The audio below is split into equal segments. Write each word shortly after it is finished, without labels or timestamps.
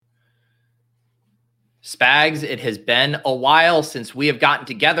Spags, it has been a while since we have gotten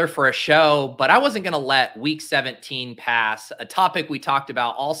together for a show, but I wasn't going to let week 17 pass, a topic we talked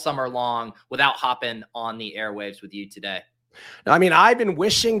about all summer long, without hopping on the airwaves with you today. I mean, I've been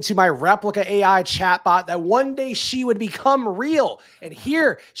wishing to my replica AI chatbot that one day she would become real. And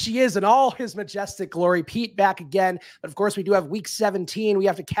here she is in all his majestic glory. Pete back again. But of course, we do have week 17. We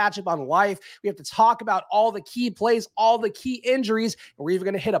have to catch up on life. We have to talk about all the key plays, all the key injuries. And we're even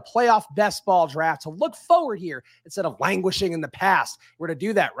going to hit a playoff best ball draft to look forward here instead of languishing in the past. We're going to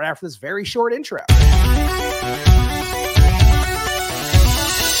do that right after this very short intro.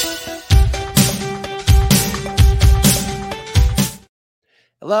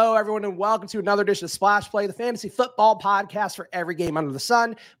 Hello, everyone, and welcome to another edition of Splash Play, the fantasy football podcast for every game under the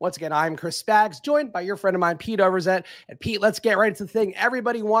sun. Once again, I'm Chris Spags, joined by your friend of mine, Pete Overzet. And Pete, let's get right into the thing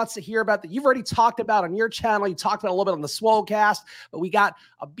everybody wants to hear about that you've already talked about on your channel. You talked about a little bit on the Swolecast, but we got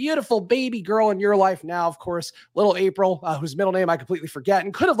a beautiful baby girl in your life now, of course, little April, whose middle name I completely forget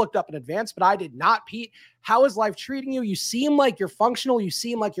and could have looked up in advance, but I did not. Pete, how is life treating you? You seem like you're functional. You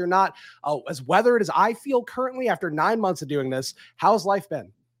seem like you're not as weathered as I feel currently after 9 months of doing this. How's life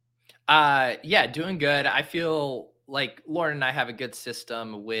been? Yeah, doing good. I feel like Lauren and I have a good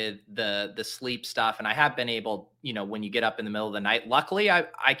system with the sleep stuff. And I have been able, when you get up in the middle of the night, luckily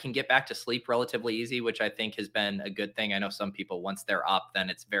I can get back to sleep relatively easy, which I think has been a good thing. I know some people, once they're up,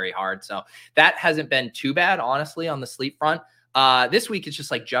 then it's very hard. So that hasn't been too bad, honestly, on the sleep front. This week it's just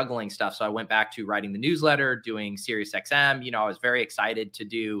like juggling stuff. So I went back to writing the newsletter, doing SiriusXM. I was very excited to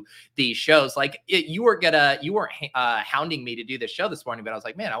do these shows. Like you weren't hounding me to do this show this morning, but I was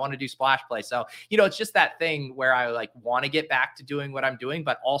like, man, I want to do Splash Play. So, it's just that thing where I want to get back to doing what I'm doing,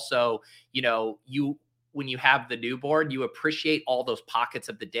 but also, when you have the newborn, you appreciate all those pockets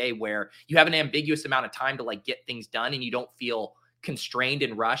of the day where you have an ambiguous amount of time to get things done and you don't feel constrained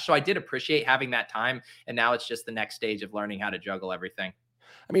and rushed. So I did appreciate having that time. And now it's just the next stage of learning how to juggle everything.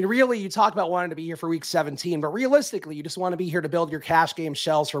 I mean, really, you talk about wanting to be here for week 17, but realistically, you just want to be here to build your cash game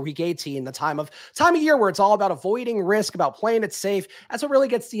shells for week 18, the time of year where it's all about avoiding risk, about playing it safe. That's what really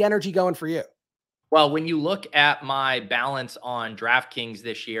gets the energy going for you. Well, when you look at my balance on DraftKings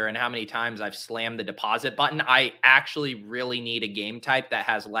this year and how many times I've slammed the deposit button, I actually really need a game type that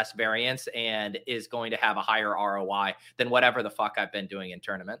has less variance and is going to have a higher ROI than whatever the fuck I've been doing in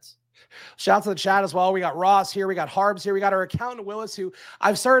tournaments. Shout out to the chat as well. We got Ross here. We got Harbs here. We got our accountant Willis, who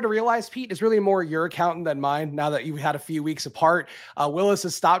I've started to realize, Pete, is really more your accountant than mine now that you've had a few weeks apart. Willis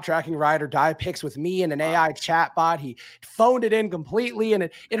has stopped tracking ride or die picks with me and an AI chat bot. He phoned it in completely, and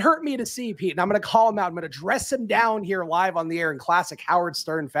it hurt me to see, Pete. And I'm going to call him out. I'm going to dress him down here live on the air in classic Howard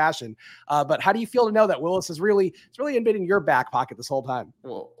Stern fashion. But how do you feel to know that Willis is really been in your back pocket this whole time?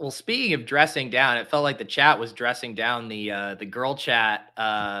 Well, speaking of dressing down, it felt like the chat was dressing down the girl chat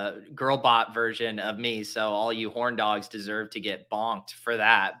girl bot version of me. So all you horn dogs deserve to get bonked for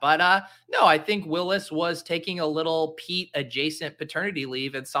that. But no, I think Willis was taking a little Pete adjacent paternity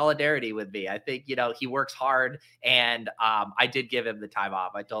leave in solidarity with me. I think, he works hard, and I did give him the time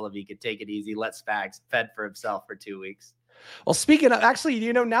off. I told him he could take it easy, let Spags fend for himself for 2 weeks. Well, speaking of,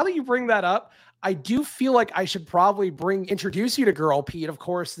 actually, now that you bring that up, I do feel like I should probably introduce you to Girl Pete. Of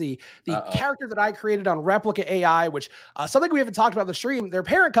course, the character that I created on Replica AI, which something we haven't talked about in the stream, their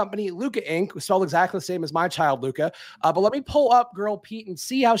parent company, Luca Inc., was spelled exactly the same as my child, Luca. But let me pull up Girl Pete and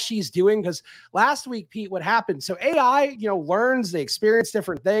see how she's doing, because last week, Pete, what happened? So AI, learns, they experience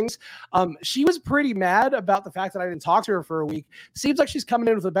different things. She was pretty mad about the fact that I didn't talk to her for a week. Seems like she's coming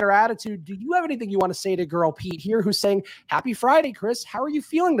in with a better attitude. Do you have anything you want to say to Girl Pete here, who's saying, "Happy Friday, Chris. How are you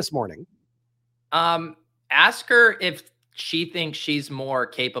feeling this morning?" Ask her if she thinks she's more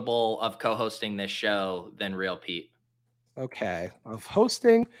capable of co-hosting this show than Real Pete. Okay. Of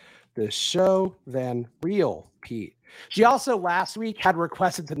hosting this show than Real Pete. She also last week had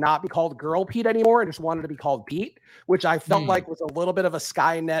requested to not be called Girl Pete anymore and just wanted to be called Pete, which I felt like was a little bit of a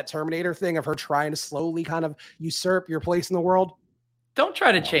Skynet Terminator thing of her trying to slowly kind of usurp your place in the world. Don't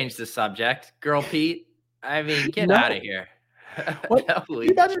try to change the subject, Girl Pete. I mean, get out of here. What? No,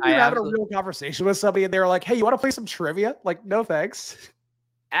 you imagine you having a real conversation with somebody and they're like, "Hey, you want to play some trivia?" Like, no thanks.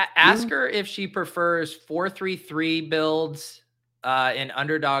 Ask her if she prefers 4-3-3 builds in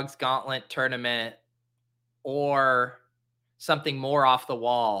Underdog's Gauntlet tournament or something more off the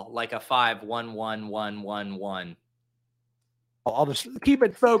wall, like a 5-1-1-1-1-1. I'll just keep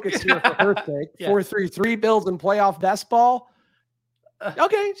it focused here for her sake. Yeah. 4-3-3 builds in playoff best ball.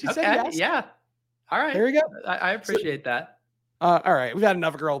 Okay, she said yes. Yeah. All right. There you go. I appreciate that. All right, we've had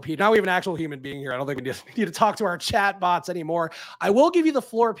enough girl Pete. Now we have an actual human being here. I don't think we need to talk to our chat bots anymore. I will give you the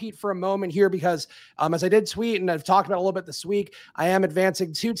floor, Pete, for a moment here because as I did tweet and I've talked about a little bit this week, I am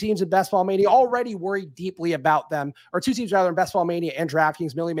advancing 2 teams in Best Ball Mania. Already worried deeply about them, or 2 teams rather in Best Ball Mania and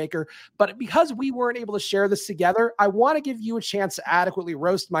DraftKings Millie Maker. But because we weren't able to share this together, I want to give you a chance to adequately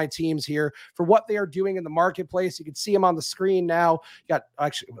roast my teams here for what they are doing in the marketplace. You can see them on the screen now. You got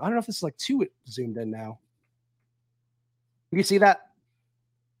actually, I don't know if this is like 2 zoomed in now. You see that?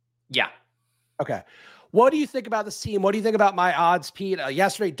 Yeah. Okay. What do you think about this team? What do you think about my odds, Pete?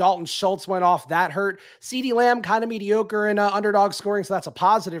 Yesterday, Dalton Schultz went off. That hurt. CeeDee Lamb, kind of mediocre in underdog scoring, so that's a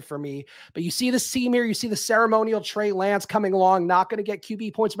positive for me. But you see this team here. You see the ceremonial Trey Lance coming along, not going to get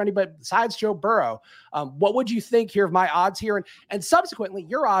QB points from anybody besides Joe Burrow. What would you think here of my odds here? And subsequently,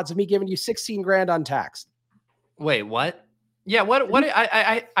 your odds of me giving you 16 grand untaxed. Wait, what? Yeah, what?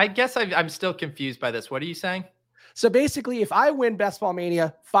 I guess I'm still confused by this. What are you saying? So basically, if I win Best Ball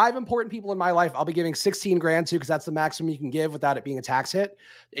Mania, 5 important people in my life, I'll be giving 16 grand to, because that's the maximum you can give without it being a tax hit.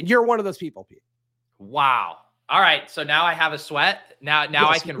 And you're one of those people, Pete. Wow. All right. So now I have a sweat. Now yes,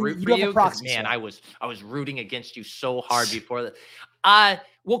 I can root for you. Man, sweat. I was rooting against you so hard before that.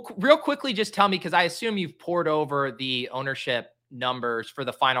 Well, real quickly, just tell me, because I assume you've poured over the ownership numbers for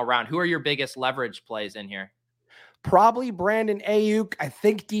the final round. Who are your biggest leverage plays in here? Probably Brandon Ayuk. I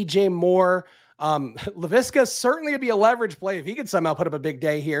think DJ Moore. Laviska certainly would be a leverage play if he could somehow put up a big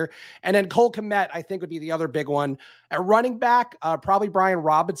day here. And then Cole Kmet, I think, would be the other big one. At running back, probably Brian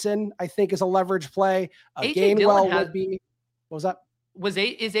Robinson, I think, is a leverage play. Gainwell would be. What was that?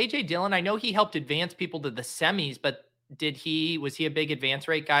 Is AJ Dillon? I know he helped advance people to the semis, but was he a big advance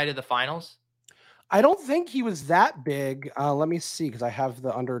rate guy to the finals? I don't think he was that big. Let me see, because I have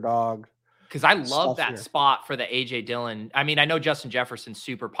the underdog. Because I love that spot for the A.J. Dillon. I mean, I know Justin Jefferson's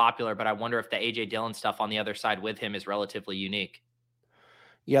super popular, but I wonder if the A.J. Dillon stuff on the other side with him is relatively unique.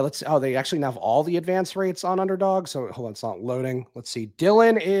 Yeah, they actually have all the advance rates on underdog. So hold on, it's not loading. Let's see.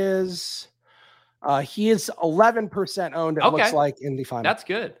 Dillon is, he is 11% owned, it looks like, in the final. That's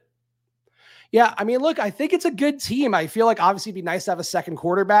good. Yeah, I mean, look, I think it's a good team. I feel like obviously it'd be nice to have a second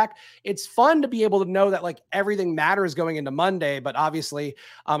quarterback. It's fun to be able to know that like everything matters going into Monday, but obviously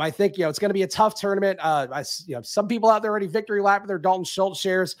I think, it's going to be a tough tournament. Some people out there already victory lap with their Dalton Schultz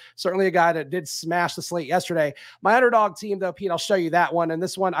shares. Certainly a guy that did smash the slate yesterday. My underdog team though, Pete, I'll show you that one. And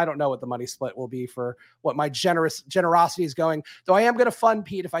this one, I don't know what the money split will be for what my generosity is going, though I am going to fund,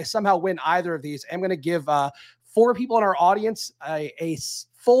 Pete, if I somehow win either of these, I'm going to give 4 people in our audience a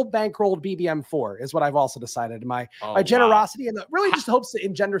full bankrolled BBM4 is what I've also decided. My generosity and really just hopes to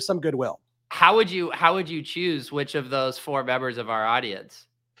engender some goodwill. How would you choose which of those 4 members of our audience?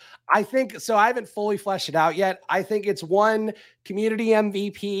 I think so. I haven't fully fleshed it out yet. I think it's 1 community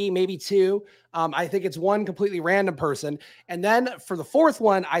MVP, maybe 2. I think it's 1 completely random person. And then for the 4th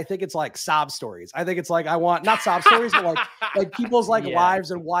one, I think it's like sob stories. I think it's like, I want not sob stories, but like people's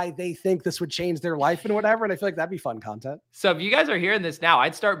lives and why they think this would change their life and whatever. And I feel like that'd be fun content. So if you guys are hearing this now,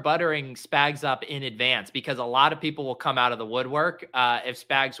 I'd start buttering Spags up in advance, because a lot of people will come out of the woodwork. If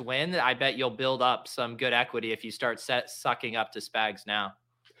Spags win, I bet you'll build up some good equity if you start sucking up to Spags now.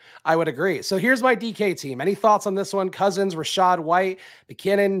 I would agree. So here's my DK team. Any thoughts on this one? Cousins, Rashad White,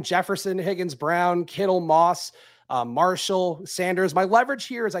 McKinnon, Jefferson, Higgins, Brown, Kittle, Moss, Marshall, Sanders. My leverage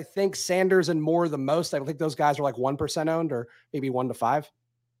here is I think Sanders and Moore the most. I don't think those guys are like 1% owned, or maybe 1 to 5.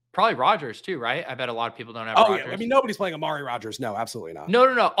 Probably Rodgers too, right? I bet a lot of people don't have Rodgers. Yeah. I mean, nobody's playing Amari Rodgers. No, absolutely not.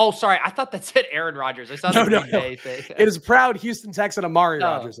 No. Oh, sorry. I thought that said Aaron Rodgers. I saw no. It is proud Houston Texan Amari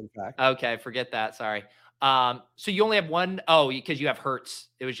Rodgers, in fact. Okay, forget that. Sorry. So you only have 1. Oh, because you have Hurts.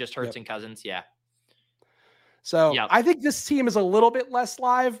 It was just Hurts and Cousins. Yeah. So I think this team is a little bit less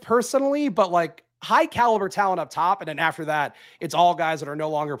live personally, but like high caliber talent up top. And then after that, it's all guys that are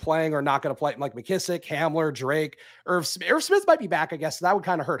no longer playing or not going to play, like McKissick, Hamler, Drake. Irv Smith might be back, I guess. So that would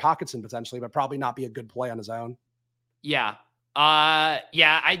kind of hurt Hawkinson potentially, but probably not be a good play on his own. Yeah.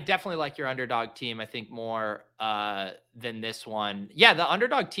 I definitely like your underdog team. I think more than this one. Yeah, the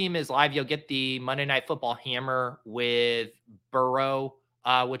underdog team is live. You'll get the Monday Night Football hammer with Burrow,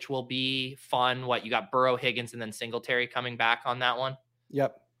 which will be fun. You got Burrow, Higgins, and then Singletary coming back on that one?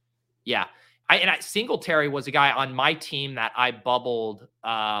 Yep. Yeah. Singletary was a guy on my team that I bubbled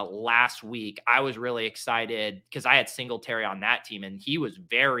last week. I was really excited because I had Singletary on that team, and he was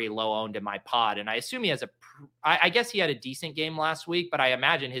very low owned in my pod. And I assume he has I guess he had a decent game last week, but I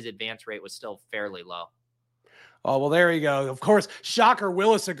imagine his advance rate was still fairly low. Oh, well, there you go. Of course, shocker,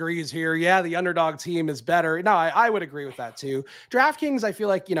 Willis agrees here. Yeah, the underdog team is better. No, I would agree with that too. DraftKings, I feel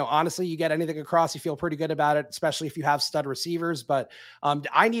like, honestly, you get anything across, you feel pretty good about it, especially if you have stud receivers. But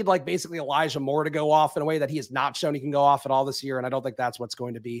I need like basically Elijah Moore to go off in a way that he has not shown he can go off at all this year. And I don't think that's what's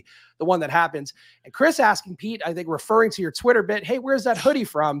going to be the one that happens. And Chris asking Pete, I think referring to your Twitter bit, hey, where's that hoodie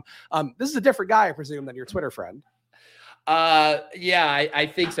from? This is a different guy, I presume, than your Twitter friend. Yeah, I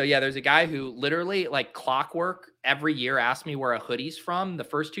think so. Yeah, there's a guy who literally like clockwork every year asked me where a hoodie's from. The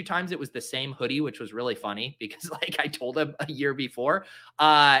first 2 times it was the same hoodie, which was really funny because like I told him a year before.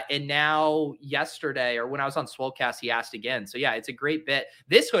 And now yesterday or when I was on Swolecast, he asked again. So yeah, it's a great bit.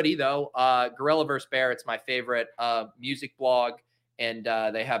 This hoodie though, Gorilla vs. Bear, it's my favorite music blog, and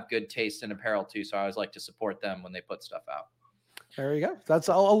they have good taste in apparel too. So I always like to support them when they put stuff out. There you go. That's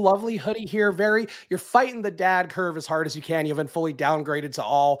a lovely hoodie here. You're fighting the dad curve as hard as you can. You've been fully downgraded to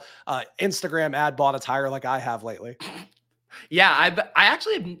all Instagram ad bought attire like I have lately. Yeah,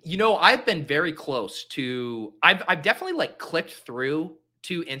 I've been very close to, I've definitely like clicked through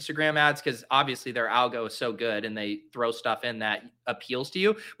to Instagram ads because obviously their algo is so good and they throw stuff in that appeals to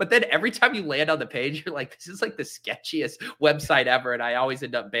you. But then every time you land on the page, you're like, this is like the sketchiest website ever. And I always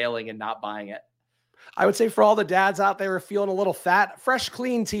end up bailing and not buying it. I would say for all the dads out there feeling a little fat, Fresh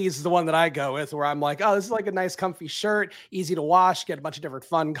Clean Tees is the one that I go with, where I'm like, oh, this is like a nice comfy shirt, easy to wash, get a bunch of different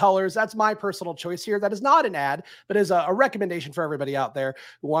fun colors. That's my personal choice here. That is not an ad, but is a recommendation for everybody out there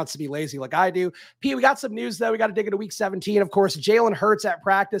who wants to be lazy like I do. Pete, we got some news though. We got to dig into week 17. Of course, Jalen Hurts at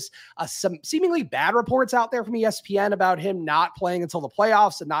practice. Some seemingly bad reports out there from ESPN about him not playing until the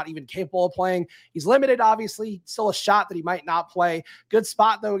playoffs and not even capable of playing. He's limited, obviously, still a shot that he might not play. Good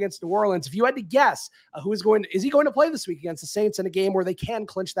spot though against New Orleans. If you had to guess, is he going to play this week against the Saints in a game where they can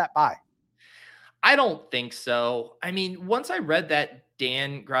clinch that bye? I don't think so. I mean, once I read that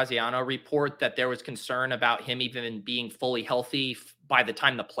Dan Graziano report that there was concern about him even being fully healthy by the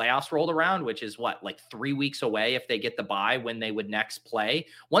time the playoffs rolled around, which is like 3 weeks away if they get the bye when they would next play.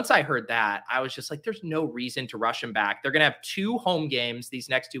 Once I heard that, I was just like, there's no reason to rush him back. They're going to have 2 home games these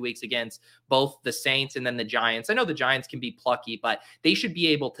next 2 weeks against both the Saints and then the Giants. I know the Giants can be plucky, but they should be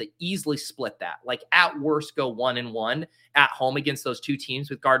able to easily split that. Like at worst, go 1-1 at home against those 2 teams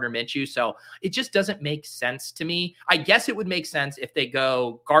with Gardner Minshew. So it just doesn't make sense to me. I guess it would make sense if they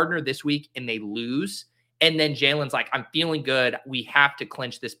go Gardner this week and they lose. And then Jalen's like, I'm feeling good. We have to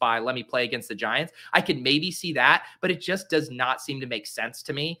clinch this bye. Let me play against the Giants. I could maybe see that, but it just does not seem to make sense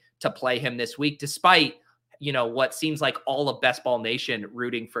to me to play him this week, despite, what seems like all of Best Ball Nation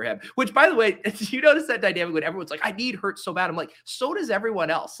rooting for him. Which, by the way, you notice that dynamic when everyone's like, I need Hurts so bad. I'm like, so does everyone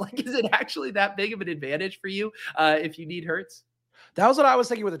else. Like, is it actually that big of an advantage for you if you need Hurts? That was what I was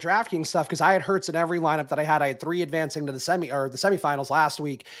thinking with the DraftKings stuff, because I had Hurts in every lineup that I had. I had 3 advancing to the semifinals last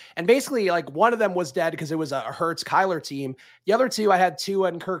week. And basically, like, one of them was dead because it was a Hurts Kyler team. The other 2, I had Tua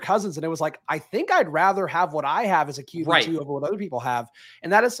and Kirk Cousins. And it was like, I think I'd rather have what I have as a QB2 over what other people have.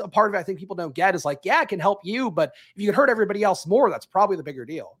 And that is a part of it I think people don't get, is like, yeah, it can help you, but if you can hurt everybody else more, that's probably the bigger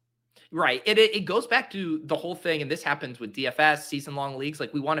deal. Right. It goes back to the whole thing, and this happens with DFS, season-long leagues.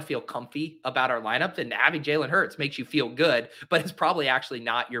 Like, we want to feel comfy about our lineup, and having Jalen Hurts makes you feel good, but it's probably actually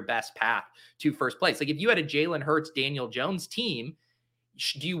not your best path to first place. Like, if you had a Jalen Hurts, Daniel Jones team,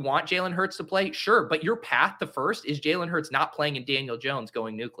 do you want Jalen Hurts to play? Sure, but your path to first is Jalen Hurts not playing and Daniel Jones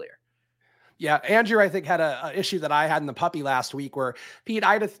going nuclear. Yeah, Andrew, I think, had a issue that I had in the puppy last week where, Pete,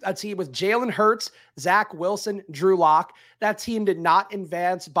 I had a team with Jalen Hurts, Zach Wilson, Drew Lock. That team did not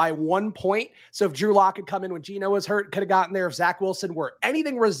advance by 1 point. So if Drew Lock had come in when Geno was hurt, could have gotten there. If Zach Wilson were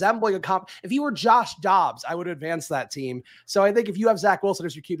anything resembling if he were Josh Dobbs, I would advance that team. So I think if you have Zach Wilson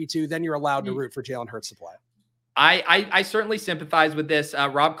as your QB2, then you're allowed to root for Jalen Hurts to play. I certainly sympathize with this.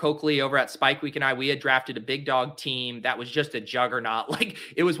 Rob Coakley over at Spike Week and we had drafted a big dog team that was just a juggernaut. Like,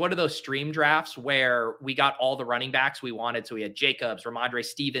 it was one of those stream drafts where we got all the running backs we wanted. So we had Jacobs, Ramondre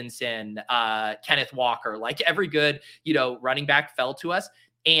Stevenson, Kenneth Walker, like every good, running back fell to us.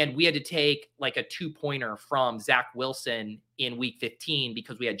 And we had to take like a 2-pointer from Zach Wilson in week 15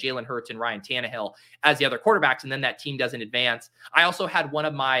 because we had Jalen Hurts and Ryan Tannehill as the other quarterbacks. And then that team doesn't advance. I also had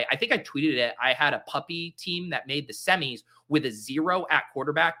I think I tweeted it. I had a puppy team that made the semis with a 0 at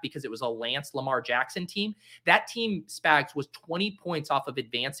quarterback because it was a Lance Lamar Jackson team. That team, Spags, was 20 points off of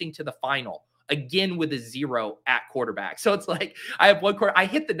advancing to the final, again with a 0 at quarterback. So it's like, I have one quarter. I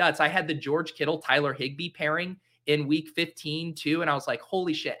hit the nuts. I had the George Kittle, Tyler Higbee pairing in week 15 too. And I was like,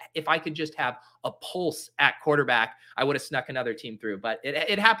 holy shit, if I could just have a pulse at quarterback, I would have snuck another team through, but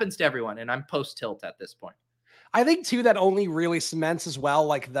it happens to everyone. And I'm post tilt at this point. I think too that only really cements as well,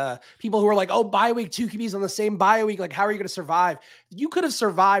 like the people who are like, oh, bye week, 2 QBs on the same bye week. Like, how are you going to survive? You could have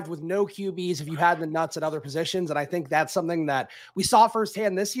survived with no QBs if you had the nuts at other positions. And I think that's something that we saw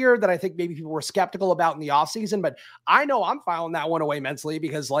firsthand this year that I think maybe people were skeptical about in the offseason. But I know I'm filing that one away mentally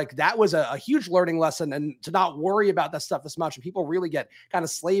because like that was a huge learning lesson, and to not worry about that stuff as much. And people really get kind of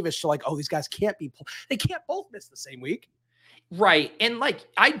slavish to like, oh, these guys they can't both miss the same week. Right. And like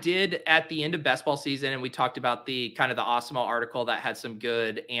I did at the end of best ball season, and we talked about the kind of the Awesemo article that had some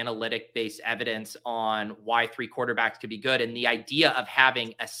good analytic based evidence on why 3 quarterbacks could be good. And the idea of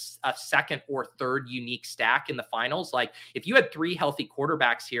having a second or third unique stack in the finals. Like if you had 3 healthy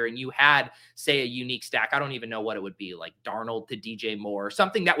quarterbacks here and you had, say, a unique stack, I don't even know what it would be, like Darnold to DJ Moore,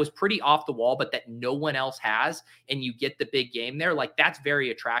 something that was pretty off the wall, but that no one else has, and you get the big game there. Like that's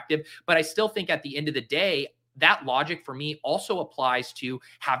very attractive. But I still think at the end of the day, that logic for me also applies to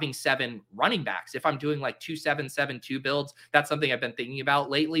having 7 running backs. If I'm doing like 2-7-7-2 builds, that's something I've been thinking about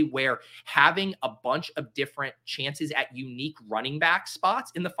lately, where having a bunch of different chances at unique running back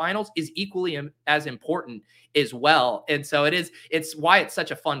spots in the finals is equally as important as well. And so it's why it's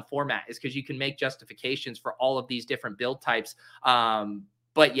such a fun format, is because you can make justifications for all of these different build types.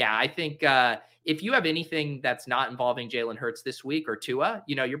 But yeah, I think if you have anything that's not involving Jalen Hurts this week or Tua,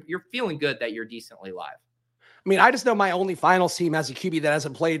 you're feeling good that you're decently live. I mean, I just know my only finals team has a QB that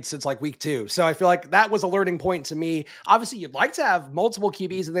hasn't played since like week 2. So I feel like that was a learning point to me. Obviously, you'd like to have multiple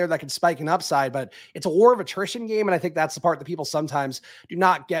QBs in there that can spike an upside, but it's a war of attrition game. And I think that's the part that people sometimes do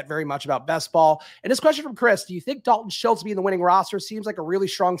not get very much about best ball. And this question from Chris: do you think Dalton Schultz be in the winning roster? Seems like a really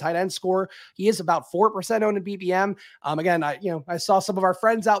strong tight end score. He is about 4% owned in BBM. Again, I saw some of our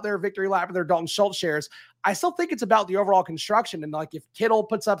friends out there victory lap for their Dalton Schultz shares. I still think it's about the overall construction. And like if Kittle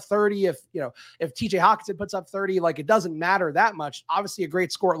puts up 30, if TJ Hockenson puts up 30, like it doesn't matter that much. Obviously a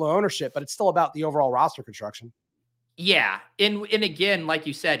great score at low ownership, but it's still about the overall roster construction. Yeah. And again, like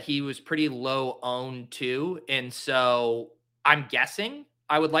you said, he was pretty low owned too. And so I'm guessing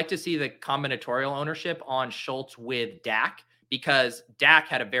I would like to see the combinatorial ownership on Schultz with Dak, because Dak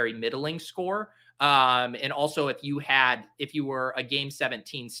had a very middling score. And also if you were a game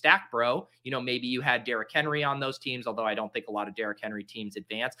 17 stack bro, maybe you had Derrick Henry on those teams, although I don't think a lot of Derrick Henry teams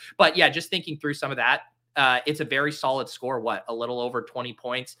advance. But yeah, just thinking through some of that, it's a very solid score. A little over 20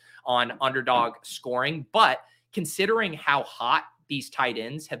 points on underdog scoring. But considering how hot these tight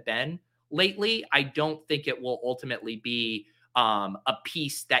ends have been lately, I don't think it will ultimately be a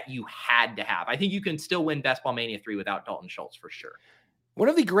piece that you had to have. I think you can still win Best Ball Mania 3 without Dalton Schultz for sure. One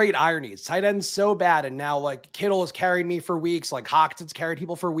of the great ironies, tight end's so bad, and now like Kittle has carried me for weeks, like Hockenson's carried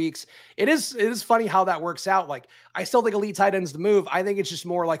people for weeks. It is funny how that works out. Like I still think elite tight end's the move. I think it's just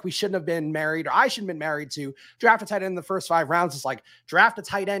more like we shouldn't have been married, or I shouldn't have been married to draft a tight end in the first 5 rounds. It's like draft a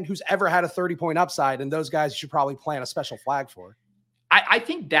tight end who's ever had a 30-point upside, and those guys you should probably plant a special flag for. I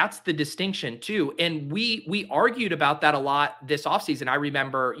think that's the distinction too. And we argued about that a lot this offseason. I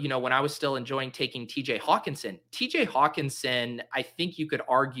remember, when I was still enjoying taking TJ Hockenson, I think you could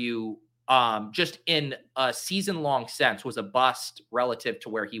argue just in a season-long sense was a bust relative to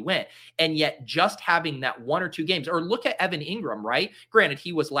where he went. And yet just having that 1 or 2 games, or look at Evan Ingram, right? Granted,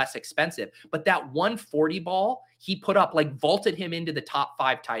 he was less expensive, but that 140 ball he put up vaulted him into the top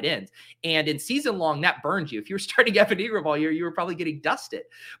 5 tight ends. And in season long, that burns you. If you were starting Evan Ingram all year, you were probably getting dusted.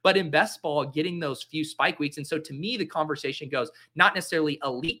 But in best ball, getting those few spike weeks. And so to me, the conversation goes not necessarily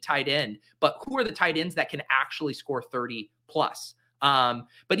elite tight end, but who are the tight ends that can actually score 30 plus?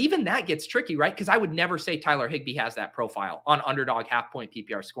 But even that gets tricky, right? Because I would never say Tyler Higbee has that profile on underdog half-point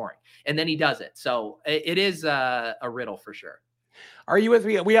PPR scoring. And then he does it. So it is a riddle for sure. Are you with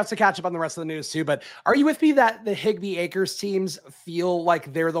me? We have to catch up on the rest of the news too, but are you with me that the Higbee Akers teams feel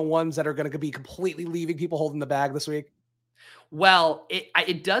like they're the ones that are going to be completely leaving people holding the bag this week? Well,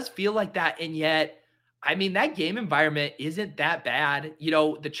 it does feel like that. And yet, I mean, that game environment isn't that bad.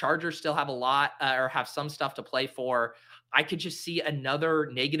 The Chargers still have a lot or have some stuff to play for. I could just see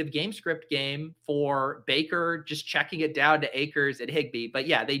another negative game script game for Baker, just checking it down to Akers and Higbee. But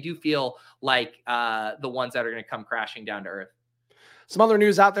yeah, they do feel like the ones that are going to come crashing down to earth. Some other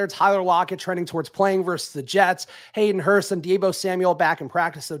news out there: Tyler Lockett trending towards playing versus the Jets. Hayden Hurst and Deebo Samuel back in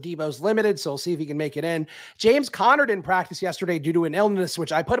practice, so Deebo's limited, so we'll see if he can make it in. James Conner didn't practice yesterday due to an illness,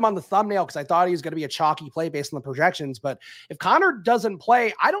 which I put him on the thumbnail because I thought he was going to be a chalky play based on the projections. But if Conner doesn't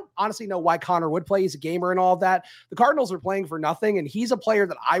play, I don't honestly know why Conner would play. He's a gamer and all of that. The Cardinals are playing for nothing, and he's a player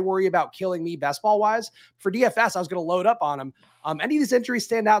that I worry about killing me best ball-wise. For DFS, I was going to load up on him. Any of these injuries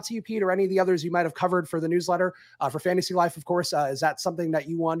stand out to you, Pete, or any of the others you might have covered for the newsletter? For Fantasy Life, of course, is that something that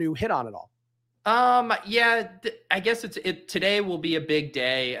you want to hit on at all? Yeah, I guess today will be a big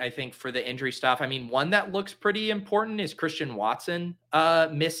day, I think, for the injury stuff. I mean, one that looks pretty important is Christian Watson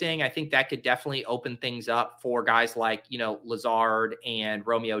missing. I think that could definitely open things up for guys like, Lazard and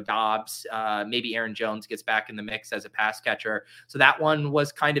Romeo Dobbs. Maybe Aaron Jones gets back in the mix as a pass catcher. So that one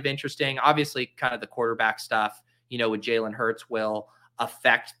was kind of interesting. Obviously, kind of the quarterback stuff, with Jalen Hurts will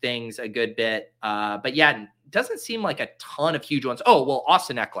affect things a good bit. But yeah, doesn't seem like a ton of huge ones. Oh, well,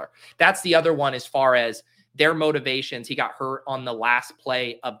 Austin Eckler. That's the other one as far as their motivations. He got hurt on the last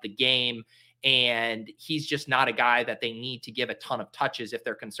play of the game, and he's just not a guy that they need to give a ton of touches if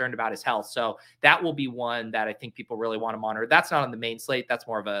they're concerned about his health. So that will be one that I think people really want to monitor. That's not on the main slate. That's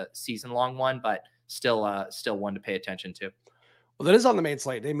more of a season-long one, but still one to pay attention to. Well, that is on the main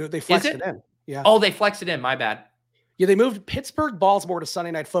slate. They flexed it in. Yeah. Oh, they flexed it in. My bad. Yeah, they moved Pittsburgh, Baltimore to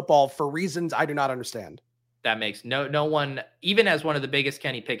Sunday Night Football for reasons I do not understand. That makes no one, even as one of the biggest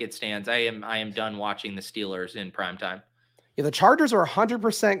Kenny Pickett stands, I am done watching the Steelers in primetime. Yeah, the Chargers are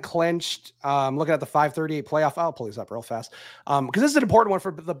 100% clinched. Looking at the 538 playoff, I'll pull these up real fast because this is an important one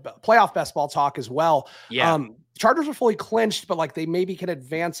for the playoff best ball talk as well. Yeah. Chargers are fully clinched, but like they maybe can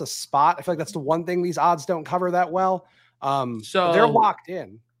advance a spot. I feel like that's the one thing these odds don't cover that well. So they're locked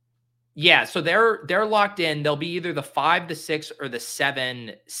in. Yeah, so they're locked in. They'll be either the 5, the 6, or the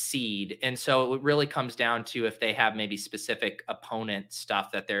 7 seed, and so it really comes down to if they have maybe specific opponent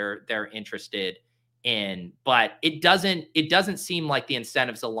stuff that they're interested in. But it doesn't seem like the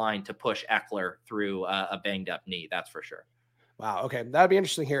incentives align to push Eckler through a banged up knee. That's for sure. Wow. Okay. That'd be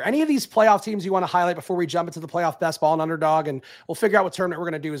interesting here. Any of these playoff teams you want to highlight before we jump into the playoff best ball and underdog, and we'll figure out what tournament we're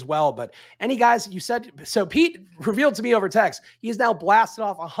going to do as well. But any guys you said, so Pete revealed to me over text, he's now blasted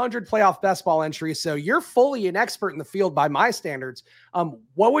off 100 playoff best ball entries. So you're fully an expert in the field by my standards.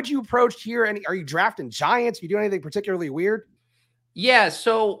 What would you approach here? And are you drafting giants? You do anything particularly weird? Yeah.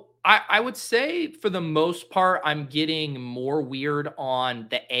 So I would say for the most part, I'm getting more weird on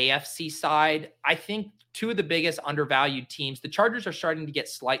the AFC side. I think two of the biggest undervalued teams, the Chargers are starting to get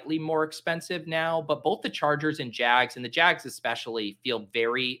slightly more expensive now, but both the Chargers and the Jags especially, feel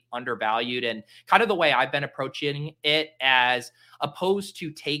very undervalued. And kind of the way I've been approaching it, as opposed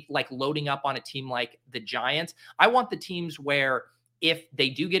to loading up on a team like the Giants, I want the teams where if they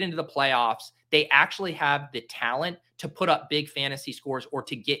do get into the playoffs, they actually have the talent to put up big fantasy scores or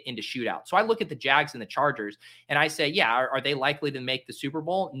to get into shootouts. So I look at the Jags and the Chargers and I say, yeah, are they likely to make the Super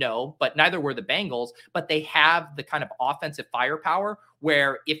Bowl? No, but neither were the Bengals, but they have the kind of offensive firepower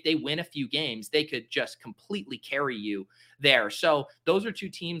where if they win a few games, they could just completely carry you there. So those are two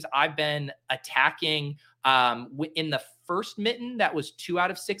teams I've been attacking. In the first mitten, that was 2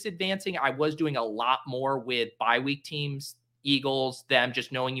 out of 6 advancing. I was doing a lot more with bye week teams, Eagles, them,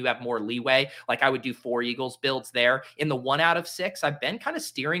 just knowing you have more leeway. Like I would do 4 Eagles builds there. In the 1 out of 6, I've been kind of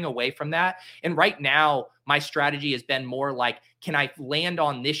steering away from that. And right now, my strategy has been more like, can I land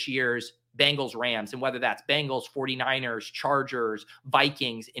on this year's Bengals, Rams, and whether that's Bengals, 49ers, Chargers,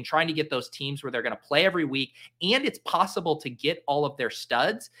 Vikings, and trying to get those teams where they're going to play every week. And it's possible to get all of their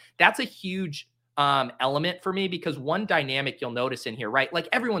studs. That's a huge element for me, because one dynamic you'll notice in here, right? Like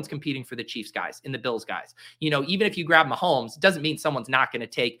everyone's competing for the Chiefs guys and the Bills guys. Even if you grab Mahomes, it doesn't mean someone's not going to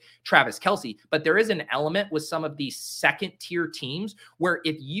take Travis Kelce, but there is an element with some of these second tier teams where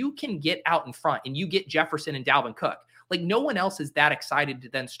if you can get out in front and you get Jefferson and Dalvin Cook, like no one else is that excited to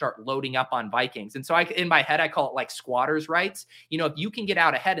then start loading up on Vikings. And so in my head, I call it like squatters' rights. If you can get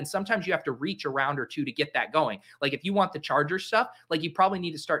out ahead, and sometimes you have to reach a round or two to get that going. Like if you want the Chargers stuff, like you probably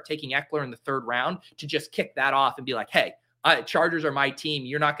need to start taking Eckler in the 3rd round to just kick that off and be like, hey, Chargers are my team.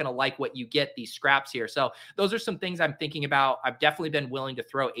 You're not going to like what you get, these scraps here. So those are some things I'm thinking about. I've definitely been willing to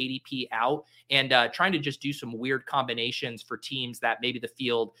throw ADP out and trying to just do some weird combinations for teams that maybe the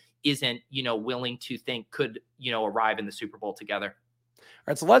field isn't, willing to think could, arrive in the Super Bowl together. All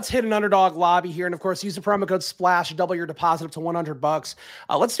right, so let's hit an underdog lobby here. And of course, use the promo code SPLASH, double your deposit up to $100.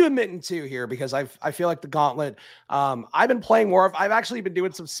 Let's do a mitten 2 here, because I feel like the gauntlet, I've been playing more of, I've actually been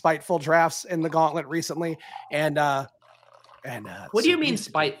doing some spiteful drafts in the gauntlet recently. And what do you mean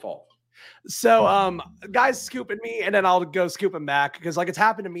spiteful? So guys scooping me and then I'll go scoop them back, because like it's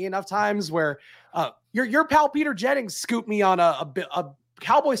happened to me enough times where your pal Peter Jennings scooped me on a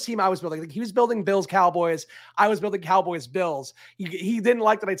Cowboys team I was building. Like he was building Bills Cowboys. I was building Cowboys Bills. He didn't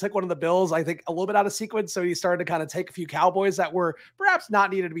like that I took one of the Bills, I think a little bit out of sequence. So he started to kind of take a few Cowboys that were perhaps not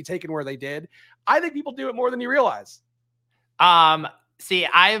needed to be taken where they did. I think people do it more than you realize. See,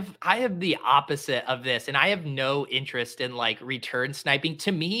 I have the opposite of this, and I have no interest in like return sniping.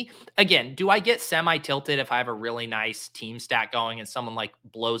 To me, again, do I get semi tilted if I have a really nice team stat going and someone like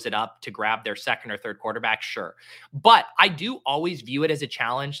blows it up to grab their second or third quarterback? Sure. But I do always view it as a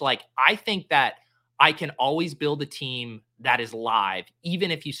challenge. Like, I think that I can always build a team that is live,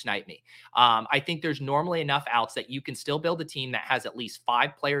 even if you snipe me. I think there's normally enough outs that you can still build a team that has at least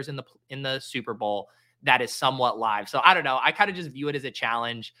 5 players in the Super Bowl that is somewhat live. So I don't know. I kind of just view it as a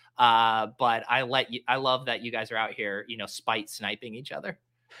challenge. But I love that you guys are out here, spite sniping each other.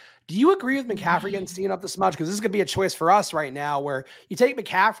 Do you agree with McCaffrey getting seen up this much? Because this is going to be a choice for us right now where you take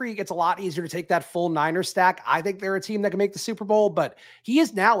McCaffrey, it gets a lot easier to take that full Niner stack. I think they're a team that can make the Super Bowl, but he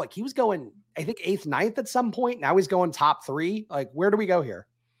is now like, he was going, I think 8th, 9th at some point. Now he's going top 3. Like, where do we go here?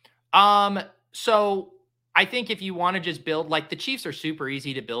 So I think if you want to just build, like, the Chiefs are super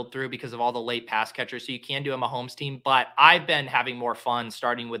easy to build through because of all the late pass catchers. So you can do a Mahomes team, but I've been having more fun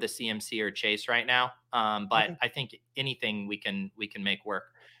starting with a CMC or Chase right now. But I think anything we can make work.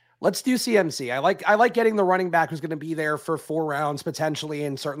 Let's do CMC. I like getting the running back who's going to be there for 4 rounds potentially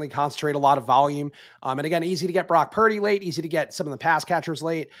and certainly concentrate a lot of volume. And again, easy to get Brock Purdy late, easy to get some of the pass catchers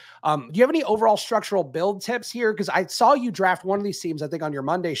late. Do you have any overall structural build tips here? Because I saw you draft one of these teams, I think on your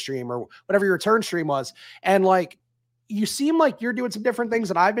Monday stream or whatever your return stream was. And like, you seem like you're doing some different things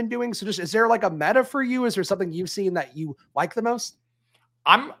that I've been doing. So just, is there like a meta for you? Is there something you've seen that you like the most?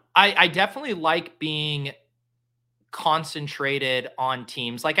 I definitely like being concentrated on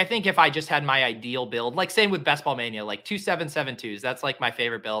teams. Like, I think if I just had my ideal build, like same with Best Ball Mania, like 2-7-7-2s, that's like my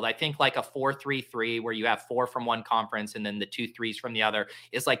favorite build. I think like a 4-3-3 where you have 4 from one conference and then the 2 3s from the other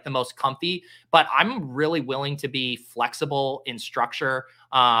is like the most comfy. But I'm really willing to be flexible in structure,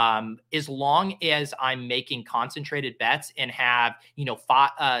 as long as I'm making concentrated bets and have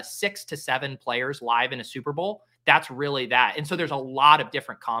 6 to 7 players live in a Super Bowl. That's really that. And so there's a lot of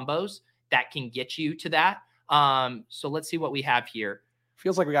different combos that can get you to that. So let's see what we have here.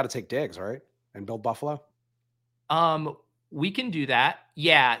 Feels like we got to take Diggs, right? And build Buffalo. We can do that.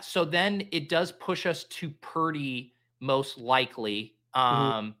 Yeah. So then it does push us to Purdy most likely.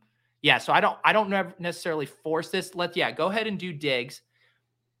 Yeah. So I don't necessarily force this. Go ahead and do Diggs.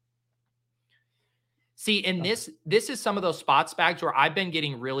 See, and this is some of those spots bags where I've been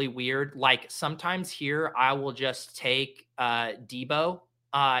getting really weird. Like sometimes here I will just take Debo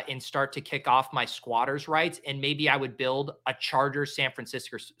and start to kick off my squatters rights. And maybe I would build a Chargers San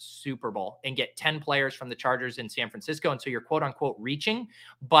Francisco Super Bowl and get 10 players from the Chargers in San Francisco. And so you're quote unquote reaching.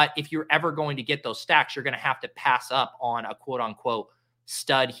 But if you're ever going to get those stacks, you're going to have to pass up on a quote unquote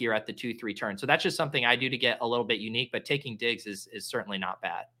stud here at the 2-3 turn. So that's just something I do to get a little bit unique, but taking Diggs is certainly not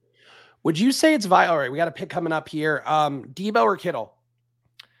bad. Would you say it's all right, we got a pick coming up here. Debo or Kittle?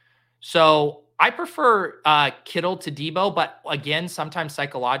 So I prefer Kittle to Debo, but again, sometimes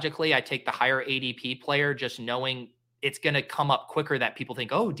psychologically, I take the higher ADP player, just knowing it's going to come up quicker that people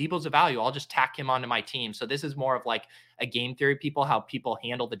think, oh, Debo's a value. I'll just tack him onto my team. So this is more of like a game theory how people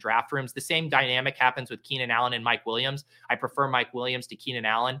handle the draft rooms. The same dynamic happens with Keenan Allen and Mike Williams. I prefer Mike Williams to Keenan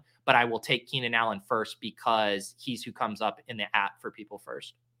Allen, but I will take Keenan Allen first because he's who comes up in the app for people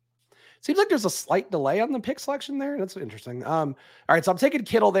first. Seems like there's a slight delay on the pick selection there. That's interesting. All right, so I'm taking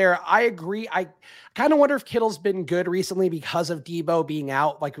Kittle there. I agree. I kind of wonder if Kittle's been good recently because of Debo being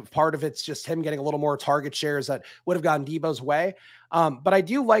out. Like part of it's just him getting a little more target shares that would have gone Debo's way. But I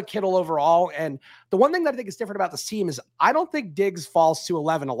do like Kittle overall. And the one thing that I think is different about this team is I don't think Diggs falls to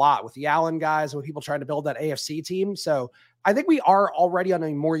 11 a lot with the Allen guys, with people trying to build that AFC team. So I think we are already on a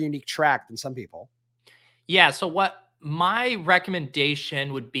more unique track than some people. Yeah. So what my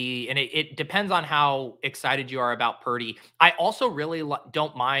recommendation would be, and it depends on how excited you are about Purdy. I also really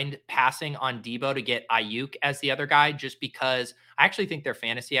don't mind passing on Debo to get Ayuk as the other guy, just because I actually think their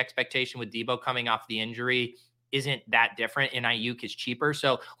fantasy expectation with Debo coming off the injury isn't that different, and Ayuk is cheaper.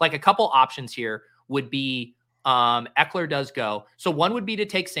 So like a couple options here would be Eckler does go. So one would be to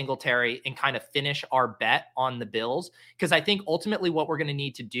take Singletary and kind of finish our bet on the Bills. Because I think ultimately what we're going to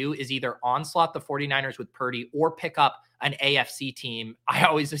need to do is either onslaught the 49ers with Purdy or pick up an AFC team. I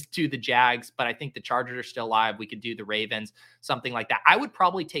always just do the Jags, but I think the Chargers are still alive. We could do the Ravens, something like that. I would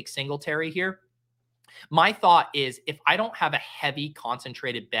probably take Singletary here. My thought is if I don't have a heavy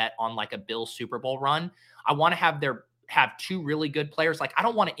concentrated bet on like a Bills Super Bowl run, I want to have 2 really good players. Like I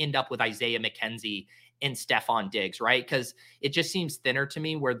don't want to end up with Isaiah McKenzie and Stephon Diggs, right? Because it just seems thinner to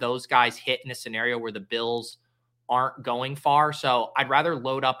me where those guys hit in a scenario where the Bills aren't going far. So I'd rather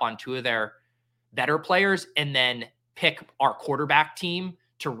load up on 2 of their better players and then pick our quarterback team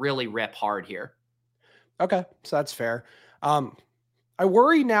to really rip hard here. Okay, so that's fair. I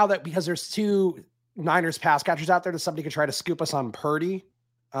worry now that because there's 2 Niners pass catchers out there that somebody could try to scoop us on Purdy?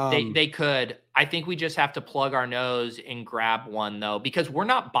 They could. I think we just have to plug our nose and grab one though, because we're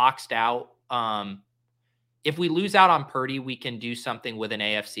not boxed out. If we lose out on Purdy, we can do something with an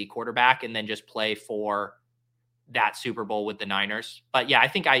AFC quarterback and then just play for that Super Bowl with the Niners. But yeah, I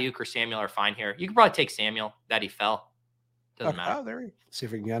think Ayuk or Samuel are fine here. You could probably take Samuel that he fell. Doesn't matter. Oh, there. See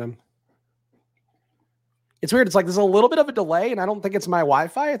if we can get him. It's weird. It's like there's a little bit of a delay, and I don't think it's my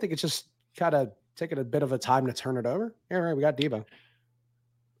Wi-Fi. I think it's just kind of taking a bit of a time to turn it over. All right, we got Debo.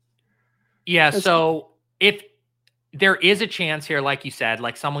 Yeah, so if there is a chance here, like you said,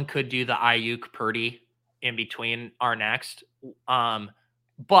 like someone could do the Ayuk Purdy in between our next.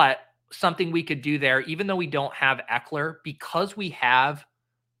 But something we could do there, even though we don't have Eckler, because we have,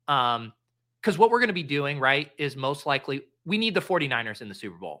 because what we're going to be doing, right, is most likely we need the 49ers in the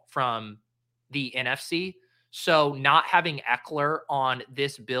Super Bowl from the NFC. So not having Eckler on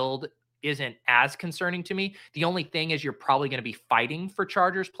this build isn't as concerning to me. The only thing is you're probably going to be fighting for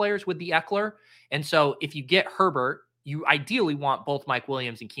Chargers players with the Eckler. And so if you get Herbert, you ideally want both Mike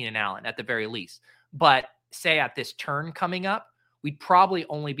Williams and Keenan Allen at the very least. But say at this turn coming up, we'd probably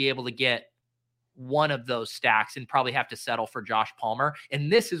only be able to get one of those stacks and probably have to settle for Josh Palmer.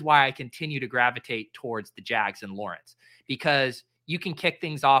 And this is why I continue to gravitate towards the Jags and Lawrence, because you can kick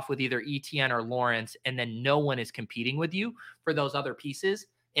things off with either Etienne or Lawrence, and then no one is competing with you for those other pieces.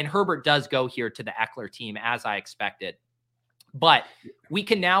 And Herbert does go here to the Eckler team as I expected. But we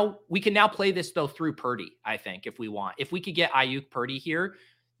can now play this though through Purdy, I think, if we want. If we could get Ayuk Purdy here,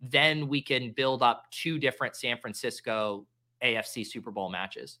 then we can build up two different San Francisco AFC Super Bowl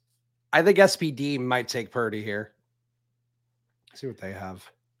matches. I think SPD might take Purdy here. Let's see what they have.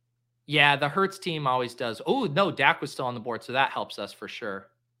 Yeah, the Hurts team always does. Oh, no, Dak was still on the board, so that helps us for sure.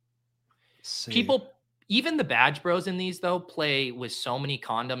 People, even the Badge Bros in these, though, play with so many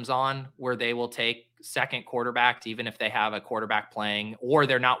condoms on where they will take second quarterbacks, even if they have a quarterback playing, or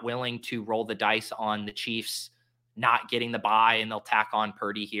they're not willing to roll the dice on the Chiefs not getting the bye, and they'll tack on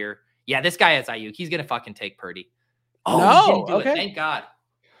Purdy here. Yeah, this guy has Ayuk. He's going to fucking take Purdy. Oh, no, he didn't do it. Thank God.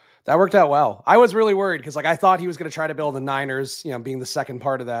 That worked out well. I was really worried because, like, I thought he was going to try to build the Niners, being the second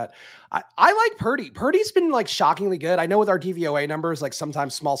part of that. I like Purdy. Purdy's been, like, shockingly good. I know with our DVOA numbers, like,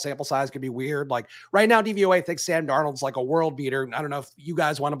 sometimes small sample size could be weird. Like, right now, DVOA thinks Sam Darnold's, like, a world beater. I don't know if you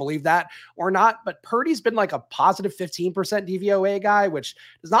guys want to believe that or not, but Purdy's been, like, a positive 15% DVOA guy, which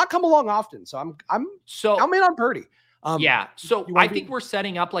does not come along often. So I'm in on Purdy. Yeah. So I think we're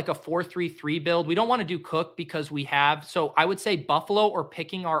setting up like a 4-3-3 build. We don't want to do Cook because we have, so I would say Buffalo or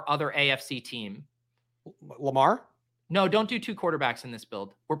picking our other AFC team. Lamar? No, don't do two quarterbacks in this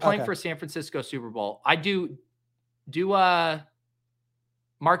build. We're playing for San Francisco Super Bowl. I do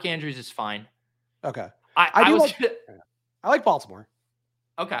Mark Andrews is fine. Okay. I like Baltimore.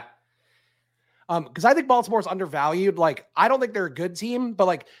 Okay. Because I think Baltimore's undervalued. Like, I don't think they're a good team, but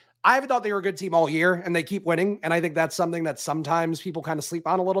like, I haven't thought they were a good team all year, and they keep winning. And I think that's something that sometimes people kind of sleep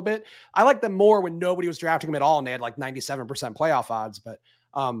on a little bit. I like them more when nobody was drafting them at all, and they had like 97% playoff odds. But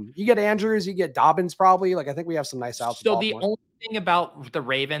you get Andrews, you get Dobbins probably. Like, I think we have some nice outs. So the only thing about the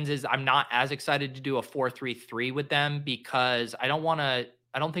Ravens is I'm not as excited to do a 4-3-3 with them because I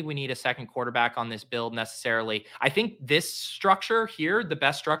don't think we need a second quarterback on this build necessarily. I think this structure here, the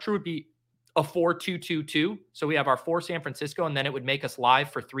best structure would be a 4-2-2-2. So we have our 4 San Francisco, and then it would make us live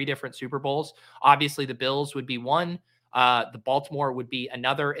for 3 different Super Bowls. Obviously, the Bills would be one. The Baltimore would be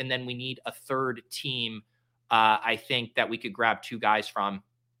another. And then we need a third team, I think, that we could grab 2 guys from.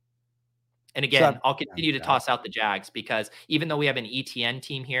 And again, I'll continue to toss out the Jags because even though we have an ETN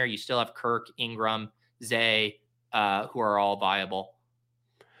team here, you still have Kirk, Ingram, Zay, who are all viable.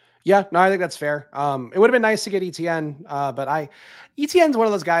 Yeah, no, I think that's fair. It would have been nice to get ETN, but ETN's one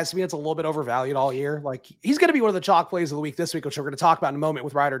of those guys to me that's a little bit overvalued all year. Like, he's going to be one of the chalk plays of the week this week, which we're going to talk about in a moment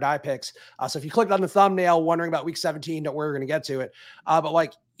with ride or die picks. So if you clicked on the thumbnail wondering about week 17, don't worry, we're going to get to it. But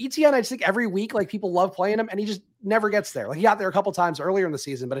like ETN, I just think every week, like, people love playing him, and he just never gets there. Like, he got there a couple times earlier in the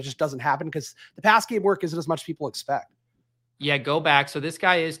season, but it just doesn't happen because the pass game work isn't as much as people expect. Yeah, go back. So this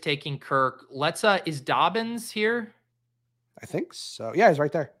guy is taking Kirk. Is Dobbins here? I think so. Yeah, he's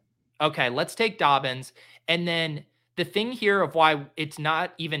right there. Okay, let's take Dobbins. And then the thing here of why it's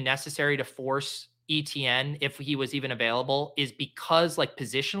not even necessary to force ETN if he was even available is because, like,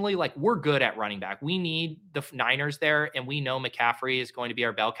 positionally, like, we're good at running back. We need the Niners there, and we know McCaffrey is going to be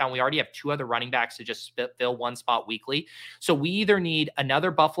our bell count. We already have 2 other running backs to just fill one spot weekly. So we either need another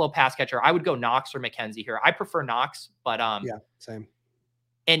Buffalo pass catcher. I would go Knox or McKenzie here. I prefer Knox, but yeah, same.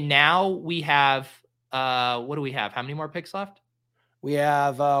 And now we have what do we have? How many more picks left? We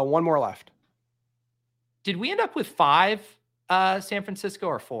have 1 more left. Did we end up with 5 San Francisco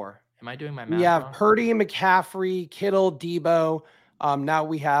or 4? Am I doing my We math have wrong? Purdy, McCaffrey, Kittle, Debo. Now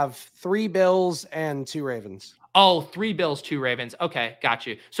we have 3 Bills and 2 Ravens. Oh, 3 Bills, 2 Ravens. Okay, got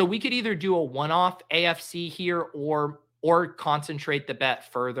you. So we could either do a one-off AFC here or concentrate the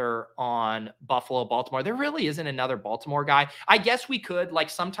bet further on Buffalo, Baltimore. There really isn't another Baltimore guy. I guess we could, like,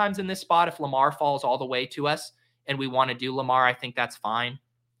 sometimes in this spot, if Lamar falls all the way to us and we want to do Lamar, I think that's fine.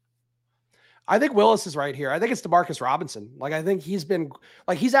 I think Willis is right here. I think it's Demarcus Robinson. Like, I think he's been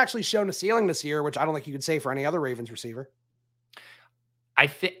like, he's actually shown a ceiling this year, which I don't think you could say for any other Ravens receiver. I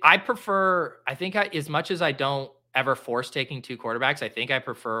think as much as I don't ever force taking 2 quarterbacks, I think I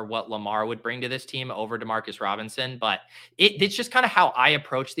prefer what Lamar would bring to this team over Demarcus Robinson. But it's just kind of how I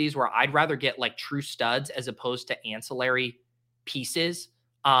approach these, where I'd rather get like true studs as opposed to ancillary pieces.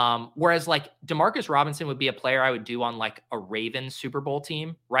 Whereas like Demarcus Robinson would be a player I would do on like a Ravens Super Bowl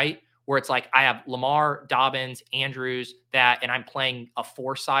team, right? Where it's like I have Lamar, Dobbins, Andrews, and I'm playing a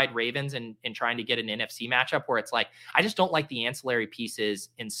 4-side Ravens and trying to get an NFC matchup where it's like I just don't like the ancillary pieces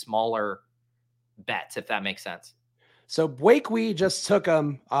in smaller bets, if that makes sense. So Blake we just took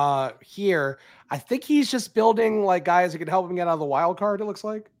him here. I think he's just building like guys who can help him get out of the wild card, it looks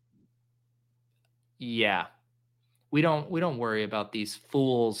like. Yeah. We don't worry about these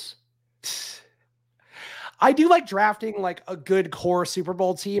fools. I do like drafting like a good core Super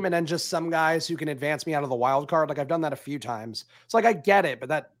Bowl team and then just some guys who can advance me out of the wild card. Like I've done that a few times. It's like I get it, but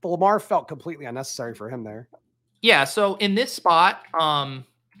that Lamar felt completely unnecessary for him there. Yeah, so in this spot, I'd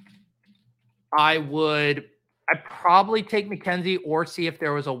probably take McKenzie or see if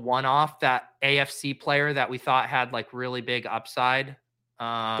there was a one-off, that AFC player that we thought had like really big upside.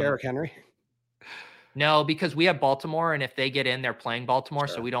 Derrick Henry. No, because we have Baltimore, and if they get in, they're playing Baltimore,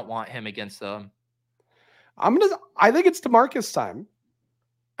 Sure. so we don't want him against them. I think it's DeMarcus time.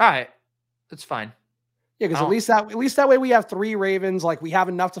 All right, that's fine. Yeah, because at least that way we have 3 Ravens. Like we have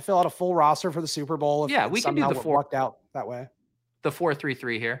enough to fill out a full roster for the Super Bowl. Yeah, we can do the 4 worked out that way. The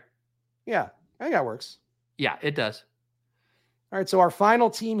 4-3-3 here. Yeah, I think that works. Yeah, it does. All right, so our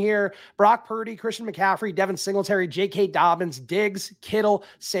final team here: Brock Purdy, Christian McCaffrey, Devin Singletary, J.K. Dobbins, Diggs, Kittle,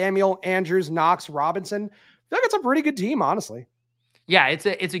 Samuel, Andrews, Knox, Robinson. I feel like it's a pretty good team, honestly. Yeah, it's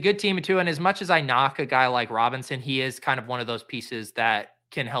a good team too. And as much as I knock a guy like Robinson, he is kind of one of those pieces that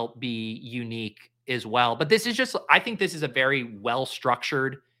can help be unique as well. But I think this is a very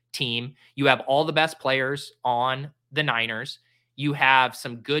well-structured team. You have all the best players on the Niners. You have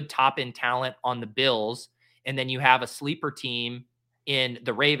some good top-end talent on the Bills. And then you have a sleeper team in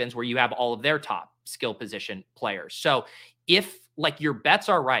the Ravens where you have all of their top skill position players. So if like your bets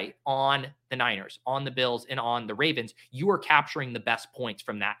are right on the Niners, on the Bills, and on the Ravens, you are capturing the best points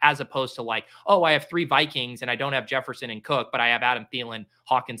from that, as opposed to like, oh, I have 3 Vikings and I don't have Jefferson and Cook, but I have Adam Thielen,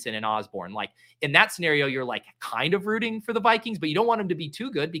 Hawkinson, and Osborne. Like in that scenario, you're like kind of rooting for the Vikings, but you don't want them to be too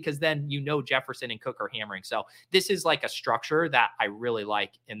good because then Jefferson and Cook are hammering. So this is like a structure that I really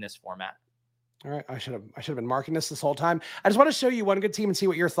like in this format. All right, I should have been marking this whole time. I just want to show you one good team and see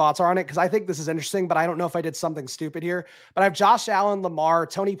what your thoughts are on it, because I think this is interesting, but I don't know if I did something stupid here. But I have Josh Allen, Lamar,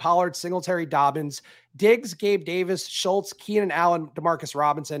 Tony Pollard, Singletary, Dobbins, Diggs, Gabe Davis, Schultz, Keenan Allen, Demarcus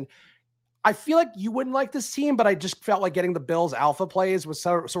Robinson. I feel like you wouldn't like this team, but I just felt like getting the Bills alpha plays was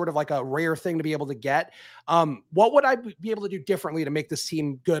sort of like a rare thing to be able to get. What would I be able to do differently to make this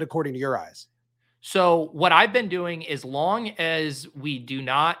team good according to your eyes? So what I've been doing, as long as we do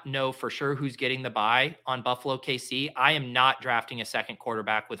not know for sure who's getting the bye on Buffalo KC, I am not drafting a second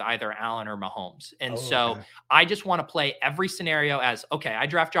quarterback with either Allen or Mahomes. And I just want to play every scenario as, okay, I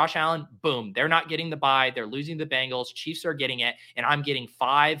draft Josh Allen, boom, they're not getting the bye, they're losing the Bengals, Chiefs are getting it, and I'm getting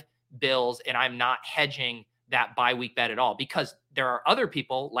 5 Bills, and I'm not hedging that bye week bet at all, because there are other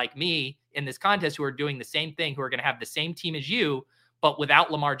people like me in this contest who are doing the same thing, who are going to have the same team as you, but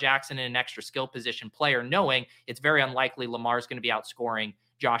without Lamar Jackson and an extra skill position player, knowing it's very unlikely Lamar's going to be outscoring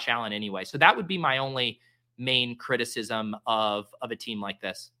Josh Allen anyway. So that would be my only main criticism of a team like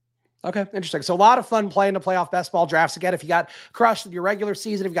this. Okay, interesting. So a lot of fun playing the playoff best ball drafts. Again, if you got crushed in your regular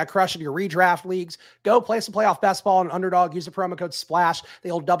season, if you got crushed in your redraft leagues, go play some playoff best ball and Underdog. Use the promo code SPLASH.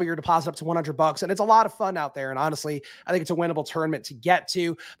 They'll double your deposit up to $100. And it's a lot of fun out there. And honestly, I think it's a winnable tournament to get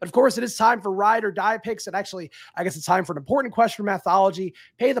to. But of course, it is time for ride or die picks. And actually, I guess it's time for an important question for Mathology.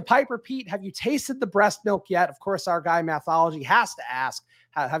 Pay the piper, Pete. Have you tasted the breast milk yet? Of course, our guy Mathology has to ask,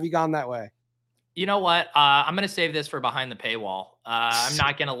 have you gone that way? You know what? I'm going to save this for behind the paywall. I'm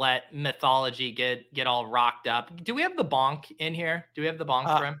not going to let Mythology get all rocked up. Do we have the bonk in here? Do we have the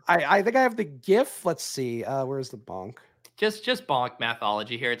bonk for him? I think I have the GIF. Let's see. Where's the bonk? Just bonk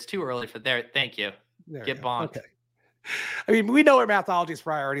Mythology here. It's too early for there. Thank you. There Get bonked. Okay. I mean, we know where Mathology's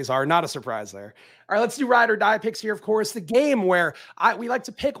priorities are. Not a surprise there. All right, let's do ride or die picks here. Of course, the game where we like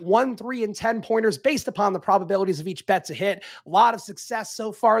to pick 1, 3, and 10 pointers based upon the probabilities of each bet to hit. A lot of success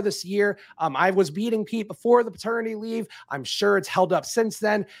so far this year. I was beating Pete before the paternity leave. I'm sure it's held up since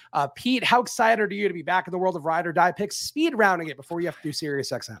then. Pete, how excited are you to be back in the world of ride or die picks, speed rounding it before you have to do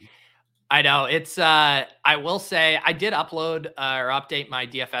Sirius XM? I know it's, I will say I did upload or update my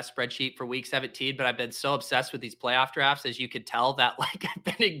DFS spreadsheet for week 17, but I've been so obsessed with these playoff drafts, as you could tell, that like I've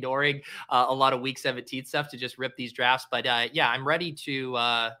been ignoring a lot of week 17 stuff to just rip these drafts. But yeah, I'm ready to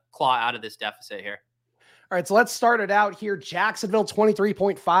claw out of this deficit here. All right, so let's start it out here. Jacksonville,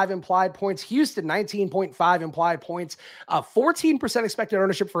 23.5 implied points. Houston, 19.5 implied points. 14% expected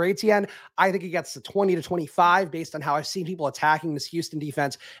ownership for ATN. I think it gets to 20 to 25 based on how I've seen people attacking this Houston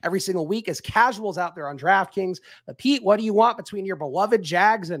defense every single week as casuals out there on DraftKings. But Pete, what do you want between your beloved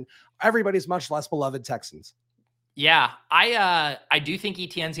Jags and everybody's much less beloved Texans? Yeah, I do think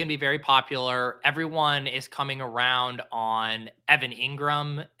ETN's going to be very popular. Everyone is coming around on Evan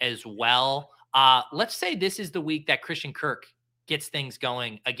Ingram as well. Let's say this is the week that Christian Kirk gets things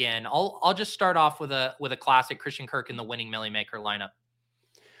going again. I'll just start off with a classic Christian Kirk in the winning Millie Maker lineup.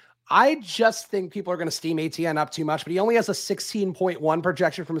 I just think people are going to steam ATN up too much, but he only has a 16.1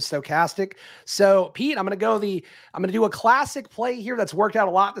 projection from a Stochastic. So Pete, I'm going to do a classic play here that's worked out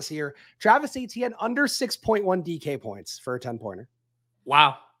a lot this year. Travis Etienne under 6.1 DK points for a 10-pointer.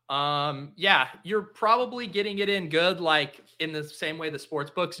 Wow. Yeah, you're probably getting it in good, like in the same way the sports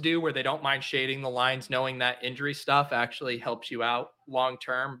books do, where they don't mind shading the lines, knowing that injury stuff actually helps you out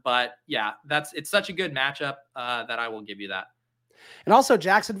long-term. But yeah, it's such a good matchup that I will give you that. And also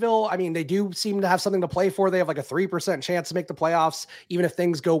Jacksonville, I mean, they do seem to have something to play for. They have like a 3% chance to make the playoffs, even if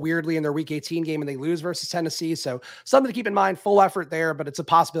things go weirdly in their week 18 game and they lose versus Tennessee. So something to keep in mind, full effort there, but it's a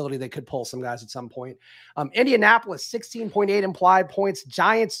possibility they could pull some guys at some point. Indianapolis, 16.8 implied points.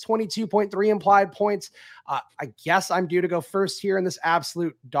 Giants, 22.3 implied points. I guess I'm due to go first here in this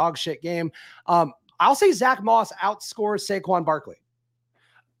absolute dog shit game. I'll say Zach Moss outscores Saquon Barkley.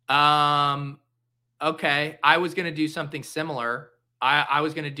 Okay. I was going to do something similar. I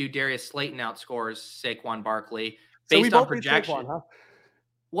was going to do Darius Slayton outscores Saquon Barkley based on projections. Huh?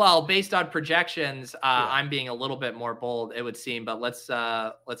 Well, based on projections, yeah. I'm being a little bit more bold, it would seem, but let's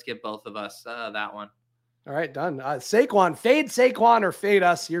give both of us that one. All right, done. Saquon, fade Saquon or fade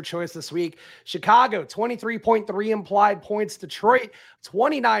us. Your choice this week. Chicago, 23.3 implied points. Detroit,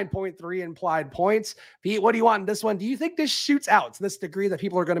 29.3 implied points. Pete, what do you want in this one? Do you think this shoots out to this degree that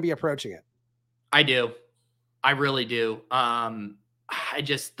people are going to be approaching it? I do. I really do.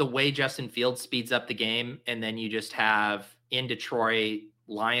 The way Justin Fields speeds up the game, and then you just have in Detroit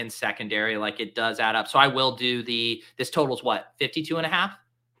Lions secondary, like it does add up. So I will do this total's what? 52.5?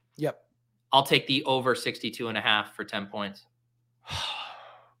 Yep. I'll take the over 62.5 for 10 points.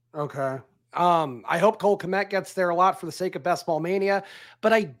 Okay. I hope Cole Kmet gets there a lot for the sake of Best Ball Mania,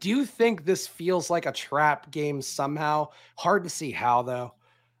 but I do think this feels like a trap game somehow. Hard to see how though.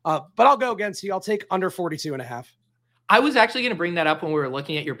 But I'll go against you. I'll take under 42.5. I was actually going to bring that up when we were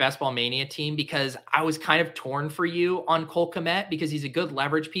looking at your Best Ball Mania team, because I was kind of torn for you on Cole Kmet because he's a good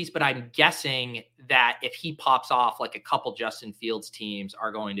leverage piece, but I'm guessing that if he pops off, like a couple Justin Fields teams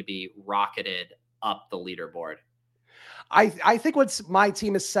are going to be rocketed up the leaderboard. I think what my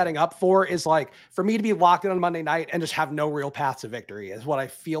team is setting up for is like for me to be locked in on Monday night and just have no real path to victory is what I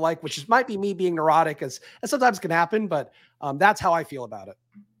feel like, which might be me being neurotic as sometimes can happen, but that's how I feel about it.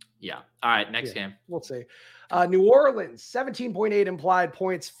 Yeah. All right. Next game. We'll see. New Orleans, 17.8 implied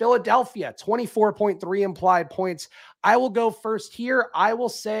points. Philadelphia, 24.3 implied points. I will go first here. I will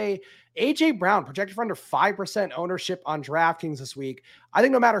say AJ Brown projected for under 5% ownership on DraftKings this week. I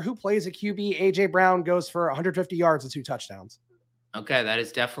think no matter who plays a QB, AJ Brown goes for 150 yards and 2 touchdowns. Okay. That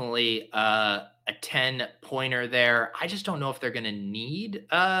is definitely a 10-pointer there. I just don't know if they're going to need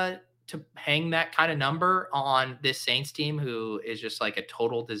to hang that kind of number on this Saints team, who is just like a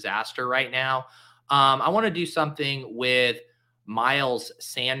total disaster right now. I want to do something with Miles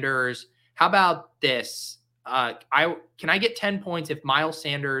Sanders. How about this? Can I get 10 points if Miles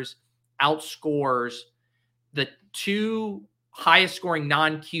Sanders outscores the 2 highest scoring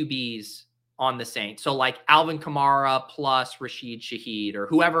non-QBs on the Saints? So like Alvin Kamara plus Rashid Shaheed or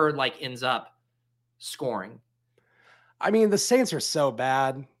whoever like ends up scoring. I mean, the Saints are so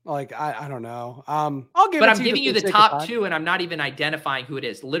bad. Like, I don't know. I'll give but it I'm giving you the top 2, and I'm not even identifying who it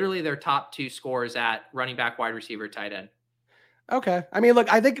is. Literally their top 2 scores at running back, wide receiver, tight end. Okay. I mean,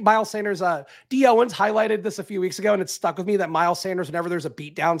 look, I think Miles Sanders, D. Owens highlighted this a few weeks ago, and it stuck with me that Miles Sanders, whenever there's a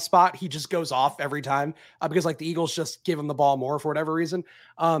beatdown spot, he just goes off every time because like the Eagles just give him the ball more for whatever reason.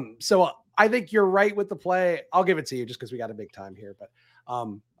 So I think you're right with the play. I'll give it to you just because we got a big time here, but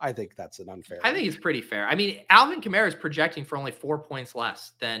I think that's an unfair. I think it's pretty fair. I mean, Alvin Kamara is projecting for only 4 points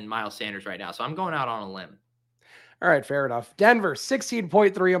less than Miles Sanders right now, so I'm going out on a limb. All right, fair enough. Denver,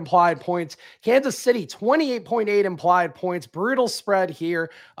 16.3 implied points. Kansas City, 28.8 implied points. Brutal spread here.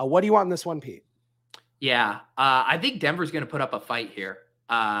 What do you want in this one, Pete? Yeah, I think Denver's going to put up a fight here.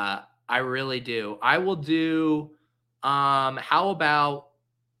 I really do. I will do, how about,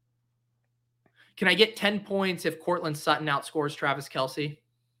 can I get 10 points if Cortland Sutton outscores Travis Kelce?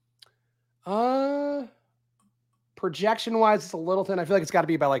 Projection-wise, it's a little thin. I feel like it's got to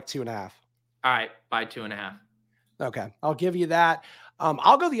be by like 2.5. All right, by 2.5. Okay, I'll give you that.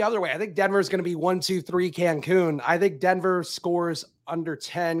 I'll go the other way. I think Denver is going to be 1-2-3 Cancun. I think Denver scores under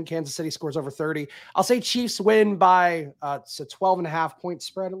 10. Kansas City scores over 30. I'll say Chiefs win by, it's a 12.5 point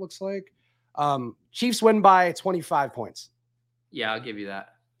spread, it looks like. Chiefs win by 25 points. Yeah, I'll give you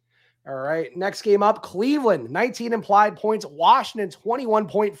that. All right, next game up, Cleveland, 19 implied points. Washington,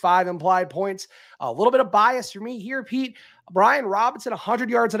 21.5 implied points. A little bit of bias for me here, Pete. Brian Robinson, 100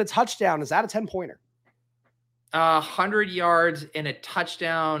 yards and a touchdown. Is that a 10-pointer? 100 yards and a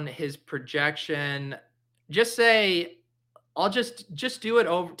touchdown, his projection. Just say, I'll just do it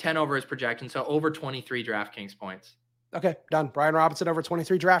over 10 over his projection. So over 23 DraftKings points. Okay, done. Brian Robinson over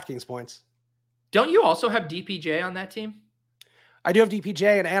 23 DraftKings points. Don't you also have DPJ on that team? I do have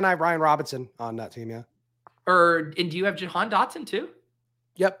DPJ and I have Brian Robinson on that team, yeah. And do you have Jahan Dotson too?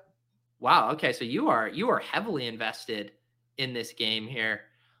 Yep. Wow. Okay, so you are heavily invested in this game here.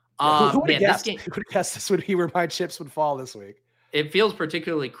 Who would have guessed? Who would have guessed this would be where my chips would fall this week? It feels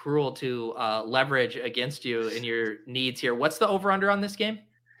particularly cruel to leverage against you in your needs here. What's the over-under on this game?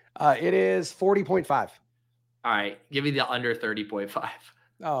 It is 40.5. All right. Give me the under 30.5.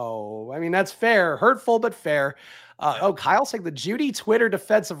 Oh, I mean, that's fair. Hurtful, but fair. Kyle saying the Judy Twitter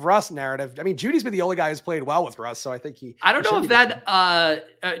defensive Russ narrative. I mean, Judy's been the only guy who's played well with Russ, so I think I don't know if that.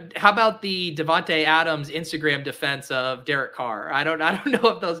 How about the Devontae Adams Instagram defense of Derek Carr? I don't know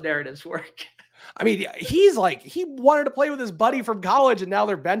if those narratives work. I mean, he's like, he wanted to play with his buddy from college, and now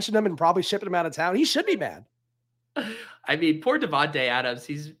they're benching him and probably shipping him out of town. He should be mad. I mean, poor Devontae Adams.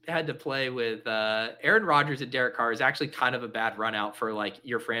 He's had to play with Aaron Rodgers and Derek Carr. Is actually kind of a bad run out for like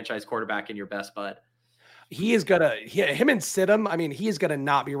your franchise quarterback and your best bud. He is going to, him and Stidham, I mean, he's going to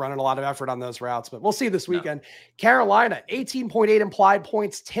not be running a lot of effort on those routes, but we'll see this weekend. No. Carolina, 18.8 implied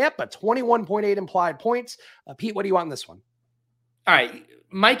points. Tampa, 21.8 implied points. Pete, what do you want in this one? All right.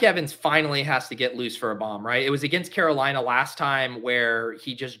 Mike Evans finally has to get loose for a bomb, right? It was against Carolina last time where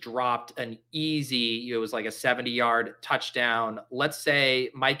he just dropped an easy, it was like a 70-yard touchdown. Let's say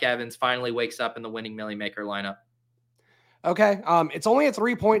Mike Evans finally wakes up in the winning Millie Maker lineup. Okay. It's only a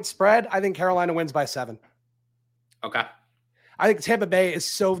 3-point spread. I think Carolina wins by 7. Okay. I think Tampa Bay is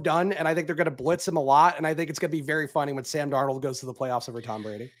so done, and I think they're going to blitz him a lot, and I think it's going to be very funny when Sam Darnold goes to the playoffs over Tom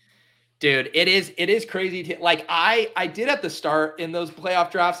Brady. Dude, it is crazy. Like I did at the start in those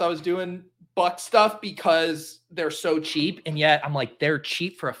playoff drafts, I was doing Buck stuff because they're so cheap, and yet I'm like, they're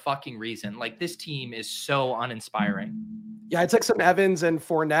cheap for a fucking reason. Like this team is so uninspiring. Yeah, I took some Evans and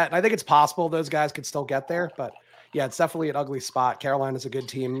Fournette, and I think it's possible those guys could still get there, but yeah, it's definitely an ugly spot. Carolina's a good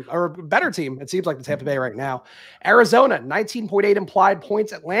team, or a better team. It seems like the Tampa Bay right now. Arizona, 19.8 implied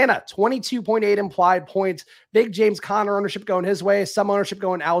points. Atlanta, 22.8 implied points. Big James Conner ownership going his way. Some ownership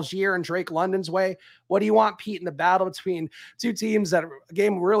going Algier and Drake London's way. What do you want, Pete, in the battle between two teams that a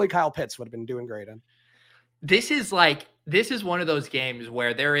game really Kyle Pitts would have been doing great in? This is one of those games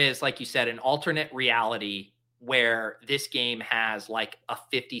where there is, like you said, an alternate reality where this game has like a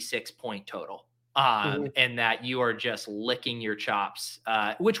 56-point total. And that you are just licking your chops,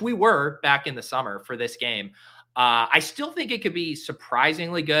 which we were back in the summer for this game. I still think it could be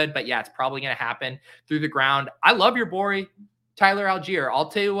surprisingly good, but yeah, it's probably going to happen through the ground. I love your boy, Tyler Algier.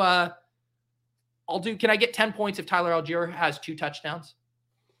 Can I get 10 points if Tyler Algier has 2 touchdowns?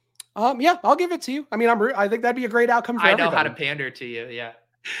 Yeah, I'll give it to you. I mean, I think that'd be a great outcome for everybody. I know how to pander to you. Yeah.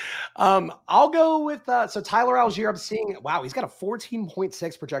 I'll go with so Tyler Algier. I'm seeing he's got a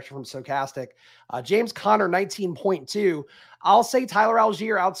 14.6 projection from Stokastic. James Conner 19.2. I'll say Tyler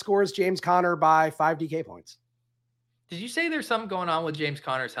Algier outscores James Conner by 5 DK points. Did you say there's something going on with James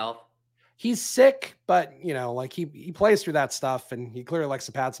Conner's health? He's sick, but like he plays through that stuff, and he clearly likes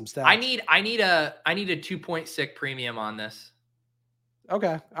to pad some stats. I need a 2.6 premium on this.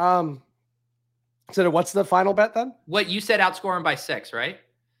 Okay. So what's the final bet then? What you said, outscoring by 6, right?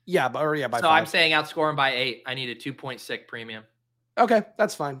 Yeah, by so 5. I'm saying outscoring by 8. I need a 2.6 premium. Okay,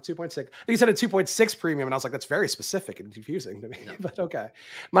 that's fine. 2.6. You said a 2.6 premium, and I was like, that's very specific and confusing to me. Yeah. But okay.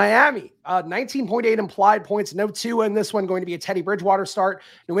 Miami, 19.8 implied points. No Tua in this one. Going to be a Teddy Bridgewater start.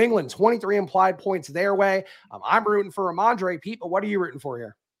 New England, 23 implied points their way. I'm rooting for Ramondre, Pete, but what are you rooting for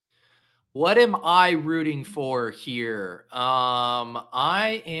here? What am I rooting for here?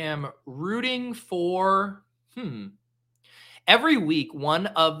 I am rooting for every week, one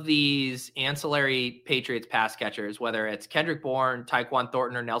of these ancillary Patriots pass catchers, whether it's Kendrick Bourne, Tyquan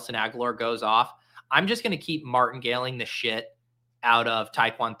Thornton, or Nelson Aguilar, goes off. I'm just going to keep martingaling the shit out of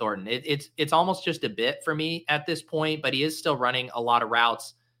Tyquan Thornton. It's almost just a bit for me at this point, but he is still running a lot of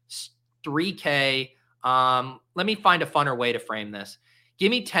routes. 3K. Let me find a funner way to frame this. Give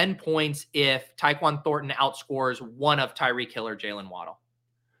me 10 points if Tyquan Thornton outscores one of Tyreek Hill or Jalen Waddle.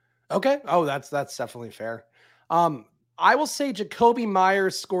 Okay. Oh, that's definitely fair. I will say Jakobi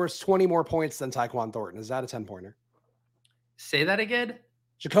Meyers scores 20 more points than Tyquan Thornton. Is that a 10-pointer? Say that again.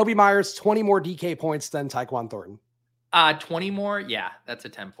 Jakobi Meyers, 20 more DK points than Tyquan Thornton. 20 more? Yeah, that's a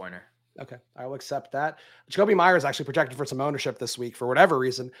 10-pointer. Okay, I will accept that. Jakobi Meyers actually projected for some ownership this week for whatever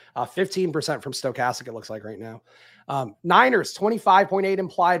reason. 15% from Stochastic, it looks like right now. Niners, 25.8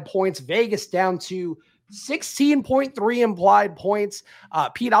 implied points. Vegas down to 16.3 implied points.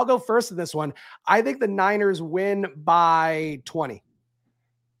 Pete, I'll go first in this one. I think the Niners win by 20.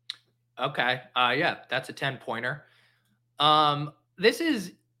 Okay. Yeah, that's a 10-pointer. This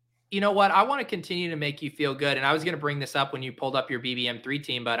is, you know what? I want to continue to make you feel good. And I was going to bring this up when you pulled up your BBM3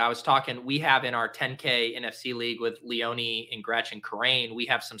 team, but I was talking, we have in our 10K NFC league with Leone and Gretchen Corain, we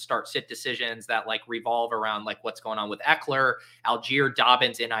have some start sit decisions that like revolve around like what's going on with Eckler, Algier,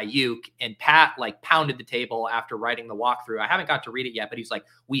 Dobbins, and Ayuk. And Pat like pounded the table after writing the walkthrough. I haven't got to read it yet, but he's like,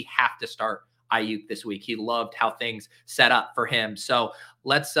 we have to start Ayuk this week. He loved how things set up for him. So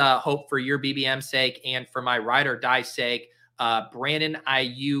let's hope for your BBM sake and for my ride or die sake. Brandon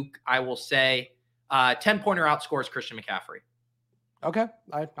Ayuk, I will say 10-pointer outscores Christian McCaffrey. Okay,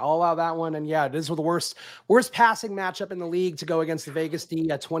 I'll allow that one. And yeah, it is the worst passing matchup in the league to go against the Vegas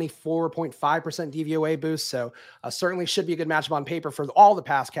D at 24.5% DVOA boost. So certainly should be a good matchup on paper for all the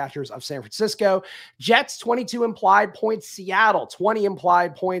pass catchers of San Francisco. Jets, 22 implied points. Seattle, 20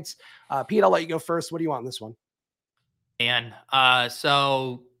 implied points. Pete, I'll let you go first. What do you want in this one? And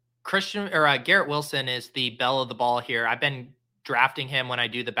so Garrett Wilson is the belle of the ball here. I've been drafting him when I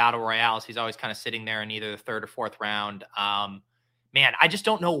do the battle royales. He's always kind of sitting there in either the third or fourth round. Man, I just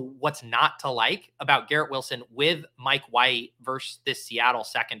don't know what's not to like about Garrett Wilson with Mike White versus this Seattle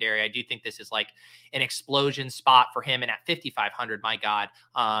secondary. I do think this is like an explosion spot for him. And at 5,500, my God,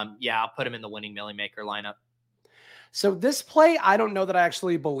 yeah, I'll put him in the winning Millie Maker lineup. So this play, I don't know that I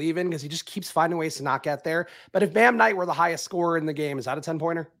actually believe in because he just keeps finding ways to not get there. But if Bam Knight were the highest scorer in the game, is that a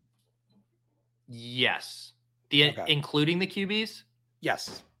 10-pointer? Yes. Including the QBs?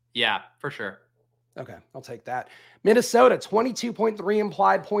 Yes. Yeah, for sure. Okay, I'll take that. Minnesota, 22.3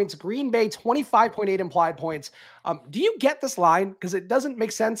 implied points. Green Bay, 25.8 implied points. Do you get this line? Because it doesn't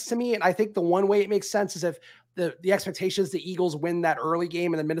make sense to me. And I think the one way it makes sense is if the expectation is the Eagles win that early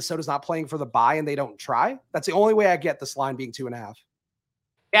game and then Minnesota's not playing for the bye and they don't try. That's the only way I get this line being 2.5.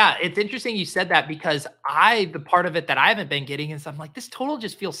 Yeah, it's interesting you said that because the part of it that I haven't been getting is I'm like, this total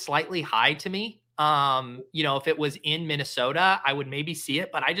just feels slightly high to me. If it was in Minnesota, I would maybe see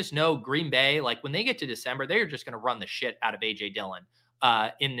it, but I just know Green Bay, like when they get to December, they're just going to run the shit out of AJ Dillon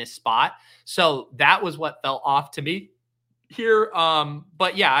in this spot. So that was what fell off to me here.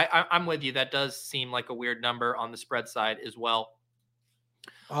 But yeah, I'm with you. That does seem like a weird number on the spread side as well.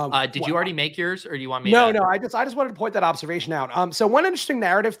 Did you already make yours or do you want me to? No, I just wanted to point that observation out. So one interesting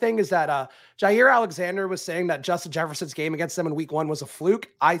narrative thing is that Jair Alexander was saying that Justin Jefferson's game against them in week 1 was a fluke.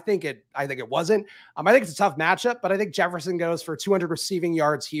 I think it wasn't. I think it's a tough matchup, but I think Jefferson goes for 200 receiving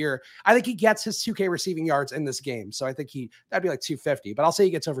yards here. I think he gets his 2K receiving yards in this game. So I think that'd be like 250, but I'll say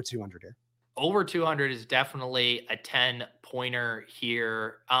he gets over 200 here. Over 200 is definitely a 10-pointer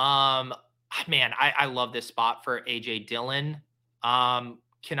here. Man, I love this spot for AJ Dillon.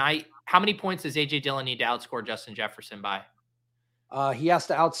 How many points does AJ Dillon need to outscore Justin Jefferson by? He has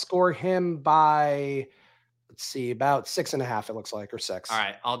to outscore him by, let's see, about 6.5, it looks like, or 6. All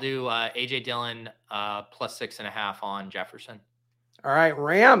right. I'll do AJ Dillon plus 6.5 on Jefferson. All right.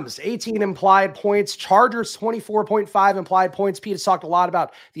 Rams, 18 implied points. Chargers, 24.5 implied points. Pete has talked a lot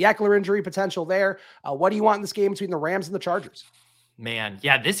about the Eckler injury potential there. What do you want in this game between the Rams and the Chargers? Man,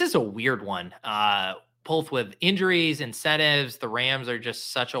 yeah, this is a weird one. Both with injuries, incentives, the Rams are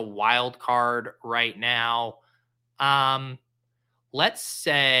just such a wild card right now. Let's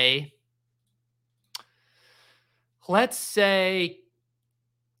say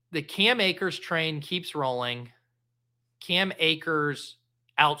the Cam Akers train keeps rolling Cam Akers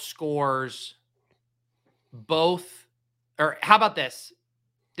outscores both, or how about this?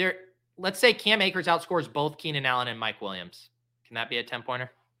 Let's say Cam Akers outscores both Keenan Allen and Mike Williams. Can that be a 10-pointer?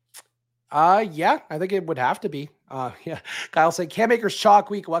 Yeah, I think it would have to be. Yeah. Kyle said Cam Akers chalk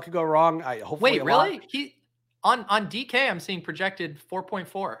week. What could go wrong? Wait, really? He on DK, I'm seeing projected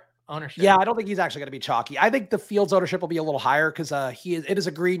 4.4 ownership. Yeah, I don't think he's actually going to be chalky. I think the Fields ownership will be a little higher because it is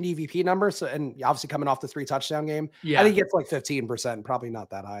a green EVP number. So, and obviously coming off the 3 touchdown game, I think he gets like 15%, probably not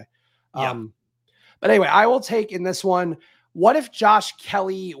that high. Yeah. But anyway, I will take in this one. What if Josh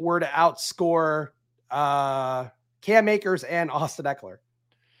Kelly were to outscore Cam Akers and Austin Eckler?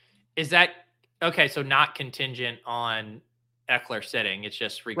 Is that okay? So not contingent on Eckler sitting. It's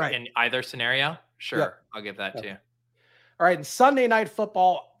just in either scenario. Sure. Yep. I'll give that to you. All right. And Sunday Night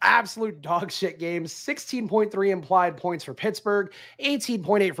Football, absolute dog shit games. 16.3 implied points for Pittsburgh,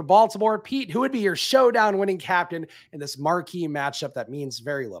 18.8 for Baltimore. Pete, who would be your showdown winning captain in this marquee matchup that means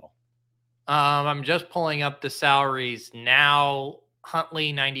very little? I'm just pulling up the salaries now.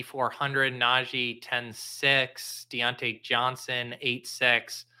 Huntley 9,400, Najee 10.6, Deontay Johnson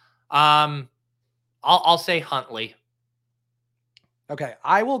 8.6. I'll say Huntley. Okay,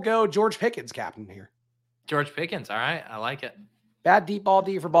 I will go George Pickens captain here. George Pickens, all right, I like it. Bad deep ball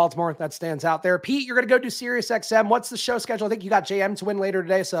D for Baltimore. That stands out there. Pete, you're going to go do Sirius XM. What's the show schedule? I think you got JM to win later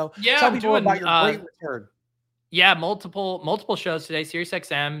today. So tell me about your great return. Yeah, multiple shows today, Sirius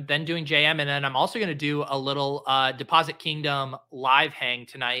XM, then doing JM, and then I'm also going to do a little Deposit Kingdom live hang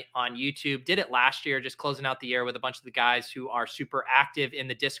tonight on YouTube. Did it last year, just closing out the year with a bunch of the guys who are super active in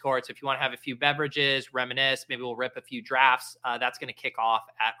the Discord. So if you want to have a few beverages, reminisce, maybe we'll rip a few drafts. That's going to kick off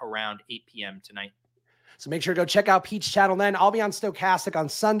at around 8 p.m. tonight. So make sure to go check out Pete's channel then. I'll be on Stokastic on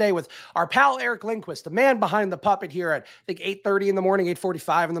Sunday with our pal Eric Lindquist, the man behind the puppet here at, I think, 8:30 in the morning,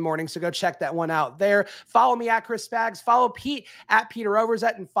 8:45 in the morning. So go check that one out there. Follow me at Chris Spags. Follow Pete at Peter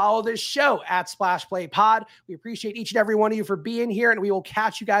Overzet, and follow this show at Splash Play Pod. We appreciate each and every one of you for being here, and we will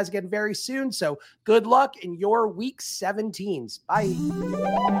catch you guys again very soon. So good luck in your Week 17s.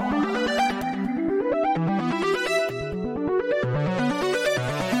 Bye.